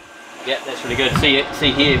 Yeah, that's really good.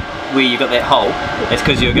 See here where you got that hole? That's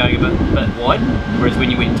because you're going a bit wide, whereas when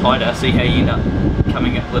you went tighter, see how you end up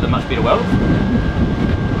coming up with a much better weld?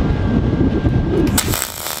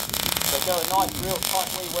 So go a nice, real tight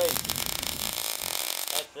wee weave.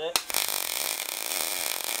 That's it.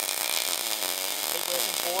 Keep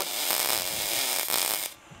working forward.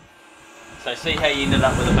 So see how you ended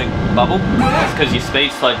up with a big bubble? That's because your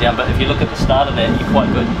speed slowed down, but if you look at the start of that, you're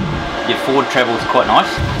quite good. Your forward travel is quite nice.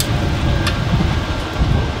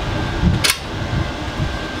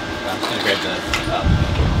 I'm just going to grab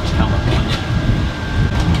the helmet behind you.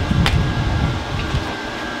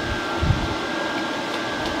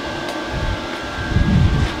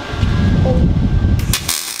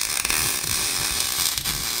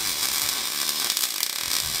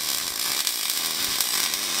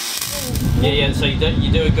 Yeah, so you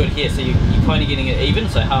do it good here, so you're kind of getting it even,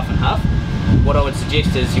 so half and half. What I would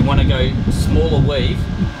suggest is you want to go smaller weave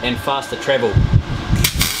and faster travel.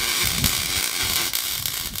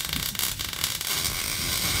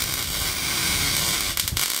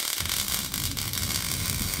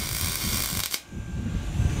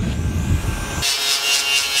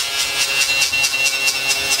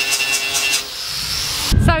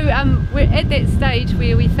 So we're at that stage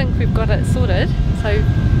where we think we've got it sorted, so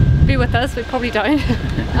bear with us, we probably don't.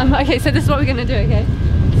 Okay, so this is what we're going to do, okay?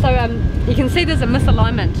 So you can see there's a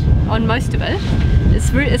misalignment on most of it.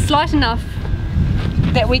 It's slight enough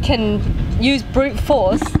that we can use brute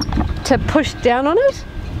force to push down on it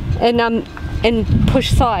and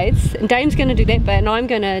push sides. And Dame's going to do that bit and I'm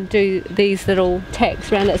going to do these little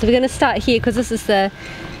tacks around it. So we're going to start here because this is the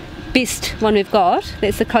best one we've got.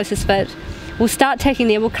 That's the closest fit. We'll start tacking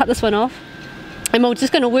there, we'll cut this one off. And we're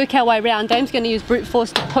just going to work our way around. Dame's going to use brute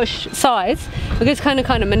force to push sides. We're just kind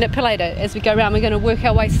of manipulate it as we go around. We're going to work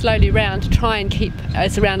our way slowly around to try and keep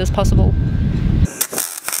as round as possible.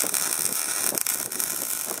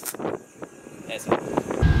 That's it.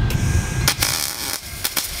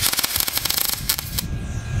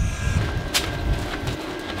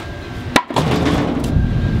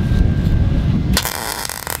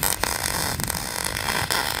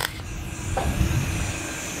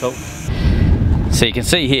 Cool. So you can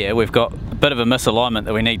see here we've got a bit of a misalignment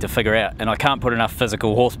that we need to figure out, and I can't put enough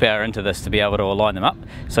physical horsepower into this to be able to align them up.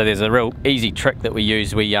 So there's a real easy trick that we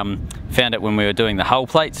use. We found it when we were doing the hull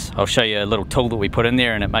plates. I'll show you a little tool that we put in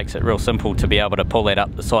there, and it makes it real simple to be able to pull that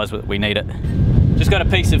up the size that we need it. Just got a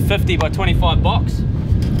piece of 50 by 25 box.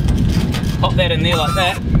 Pop that in there like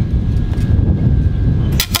that.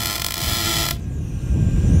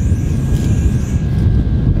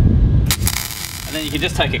 And then you can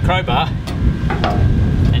just take a crowbar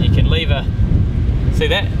and you can lever, see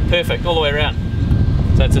that? Perfect, all the way around.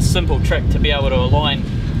 So it's a simple trick to be able to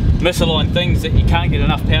misalign things that you can't get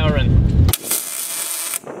enough power in.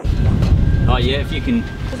 Oh yeah, if you can.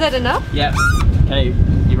 Is that enough? Yep. Okay,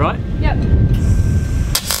 you right? Yep.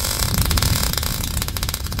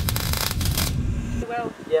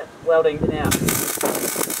 Well. Yep, welding now.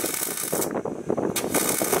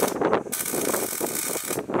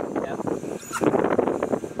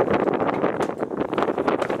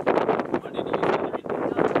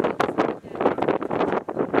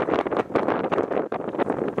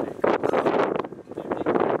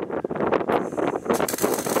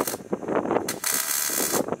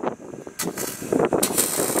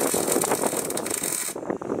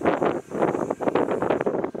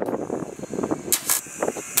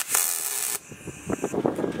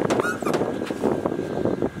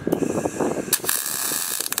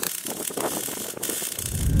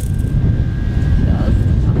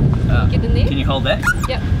 Get in there? Can you hold that?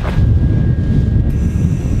 Yep.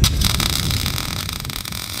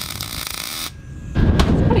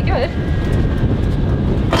 It's pretty good.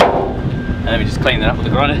 And then we just clean that up with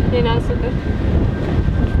the grinder. Yeah, no, it's so good.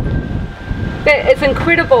 It's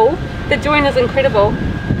incredible. The joint is incredible.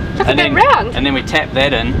 Look at that round. And then we tap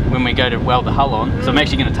that in when we go to weld the hull on. So I'm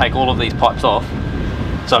actually going to take all of these pipes off.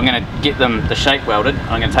 So I'm going to get them the shape welded.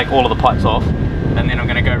 I'm going to take all of the pipes off, and then I'm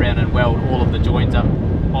going to go around and weld all of the joints up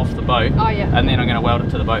off the boat. Oh yeah. And then I'm going to weld it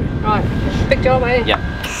to the boat. Right. Big job, eh?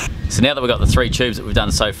 Yeah. So now that we've got the 3 tubes that we've done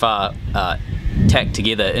so far tacked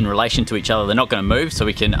together in relation to each other, they're not going to move, so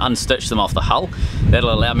we can unstitch them off the hull.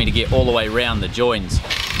 That'll allow me to get all the way around the joins.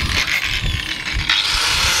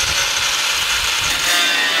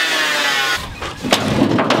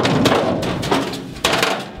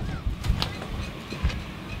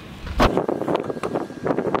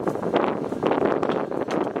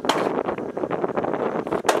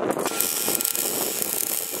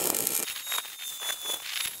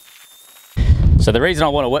 So the reason I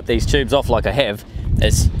want to whip these tubes off like I have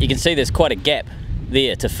is you can see there's quite a gap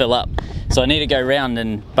there to fill up. So I need to go around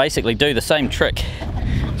and basically do the same trick.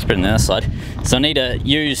 Let's put it on the other side. So I need to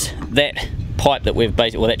use that pipe that we've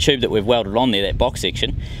basically, well, that tube that we've welded on there, that box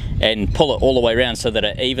section, and pull it all the way around so that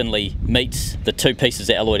it evenly meets the 2 pieces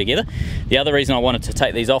that alloy together. The other reason I wanted to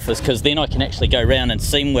take these off is because then I can actually go around and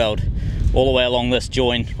seam weld all the way along this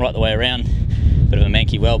join, right the way around. Bit of a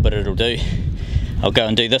manky weld, but it'll do. I'll go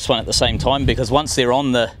and do this one at the same time, because once they're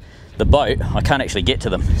on the boat, I can't actually get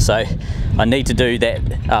to them. So I need to do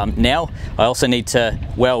that now. I also need to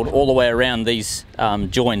weld all the way around these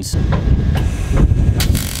joins.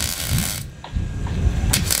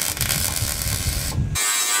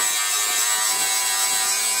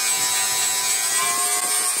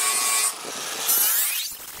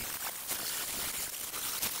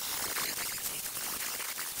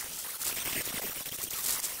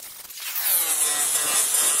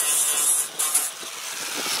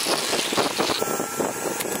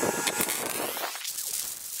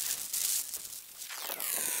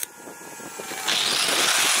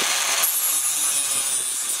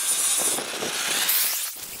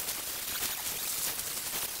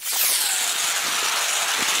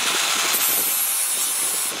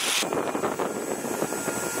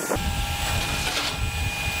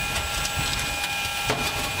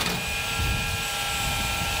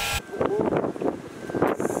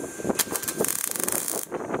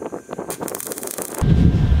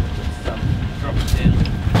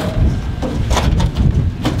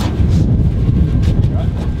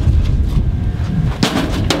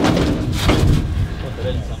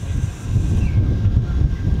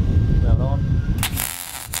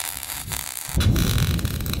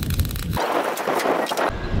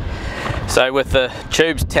 So with the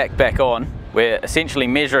tubes tacked back on, we're essentially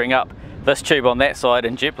measuring up this tube on that side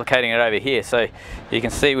and duplicating it over here. So you can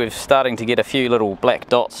see we're starting to get a few little black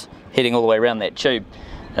dots heading all the way around that tube,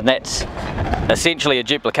 and that's essentially a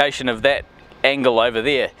duplication of that angle over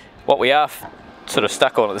there. What we are sort of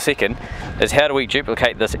stuck on at the second is how do we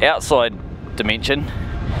duplicate this outside dimension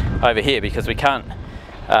over here, because we can't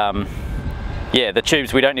yeah, the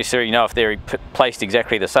tubes, we don't necessarily know if they're placed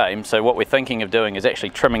exactly the same. So what we're thinking of doing is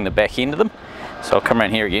actually trimming the back end of them So I'll come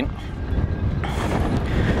around here again.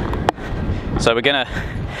 So we're gonna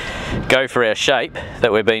go for our shape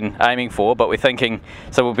that we've been aiming for, but we're thinking,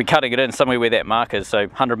 so we'll be cutting it in somewhere where that mark is, so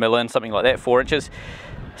 100mm in, something like that, 4 inches.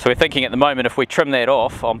 So we're thinking at the moment, if we trim that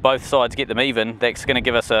off on both sides, get them even, that's going to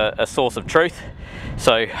give us a source of truth.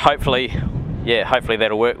 So hopefully, yeah, hopefully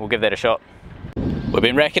that'll work. We'll give that a shot. We've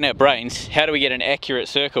been racking our brains. How do we get an accurate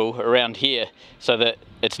circle around here so that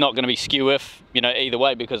it's not going to be skew if, you know, either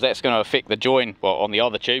way, because that's going to affect the join, well, on the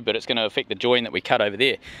other tube, but it's going to affect the join that we cut over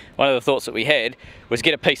there. One of the thoughts that we had was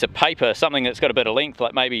get a piece of paper, something that's got a bit of length,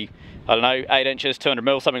 like maybe, I don't know, 8 inches,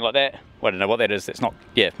 200mm, something like that. Well, I don't know what that is. It's not,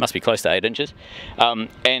 yeah, it must be close to 8 inches.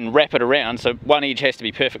 And wrap it around, so one edge has to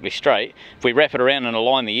be perfectly straight. If we wrap it around and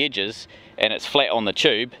align the edges and it's flat on the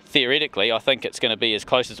tube, theoretically, I think it's going to be as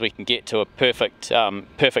close as we can get to a perfect,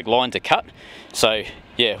 perfect line to cut. So,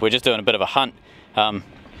 yeah, we're just doing a bit of a hunt.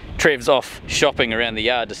 Trev's off shopping around the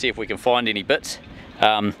yard to see if we can find any bits.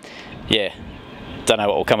 Yeah, don't know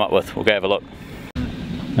what we'll come up with. We'll go have a look.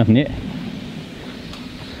 Nothing yet.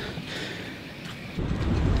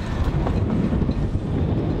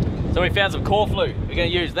 So we found some core flue. We're going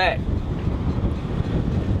to use that. We're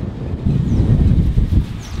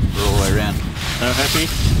all the way around. So happy?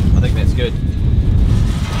 I think that's good.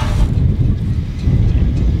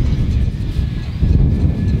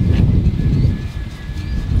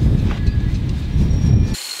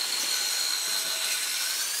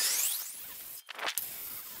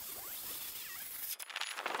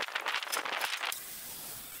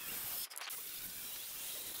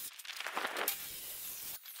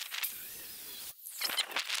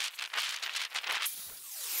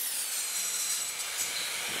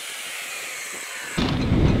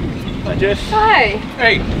 Hi Jess. Hi.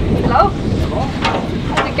 Hey. Hello.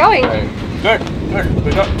 How's it going? Good, good.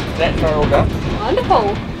 We got that far all done. Wonderful.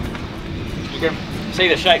 You can see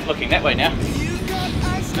the shape looking that way now.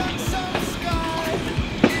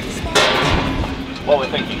 What we're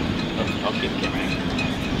thinking, I'll get the camera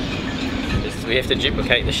in, is we have to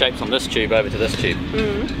duplicate the shapes on this tube over to this tube.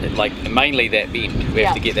 Like mainly that bend, we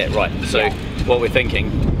have to get that right. So what we're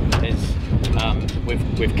thinking is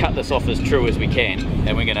we've cut this off as true as we can,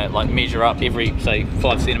 and we're going to like measure up every, say,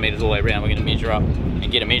 5 centimeters all the way around. We're going to measure up and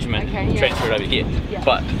get a measurement and transfer it over here.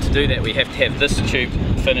 But to do that, we have to have this tube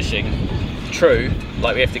finishing true,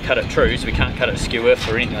 like we have to cut it true, so we can't cut it skew if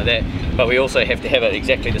or anything like that, but we also have to have it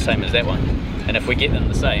exactly the same as that one. And if we get them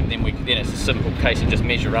the same, then it's a simple case of just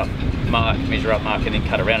measure up, mark, and then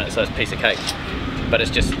cut around it, so it's a piece of cake. But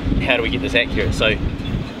it's just, how do we get this accurate? So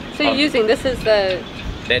you're using this as the...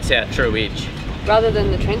 That's our true edge. Rather than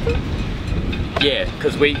the transom? Yeah,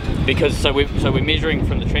 because we're measuring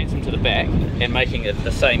from the transom to the back and making it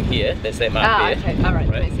the same here. That's that mark there. Okay, alright,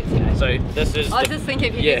 that makes sense. Yeah. So this is. I was just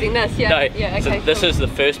thinking if you're using this, yeah. No, yeah, okay. So this is the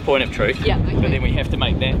first point of truth. Yeah, okay. But then we have to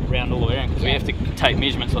make that round all the way around because we have to take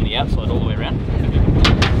measurements on the outside all the way around.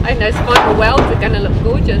 I know spiral welds are going to look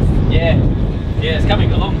gorgeous. Yeah, yeah, it's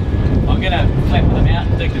coming along. I'm going to flap them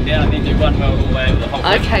out, dig them down, and then do one weld all the way over the whole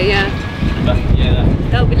thing. Okay, yeah. But yeah,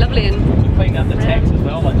 That'll be lovely. And we cleaned up the tacks as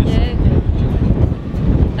well. Like just,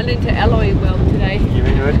 I learned to alloy weld today. You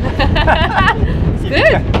into it? It's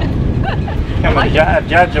good. I'm a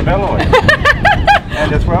judge of alloy.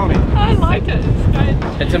 And it's welding. I like it. It's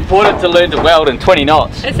great. it's important to learn to weld in 20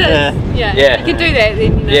 knots. It is. Yeah. Yeah. You can do that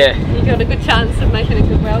then. You know, Yeah. You've got a good chance of making a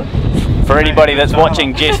good weld. For anybody that's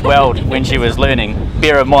watching Jess weld when she was learning,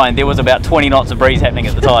 bear in mind there was about 20 knots of breeze happening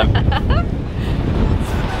at the time.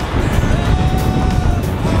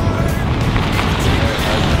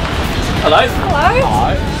 Hello? Hello.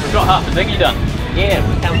 Hi. We've got half the dinghy done. Yeah,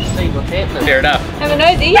 we come to see what's happening. Fair enough. Have a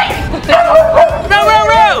nosy. Row, row,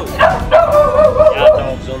 row! Our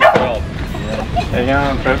dog's on the job. Hang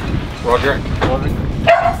on, Trip. Roger. Roger.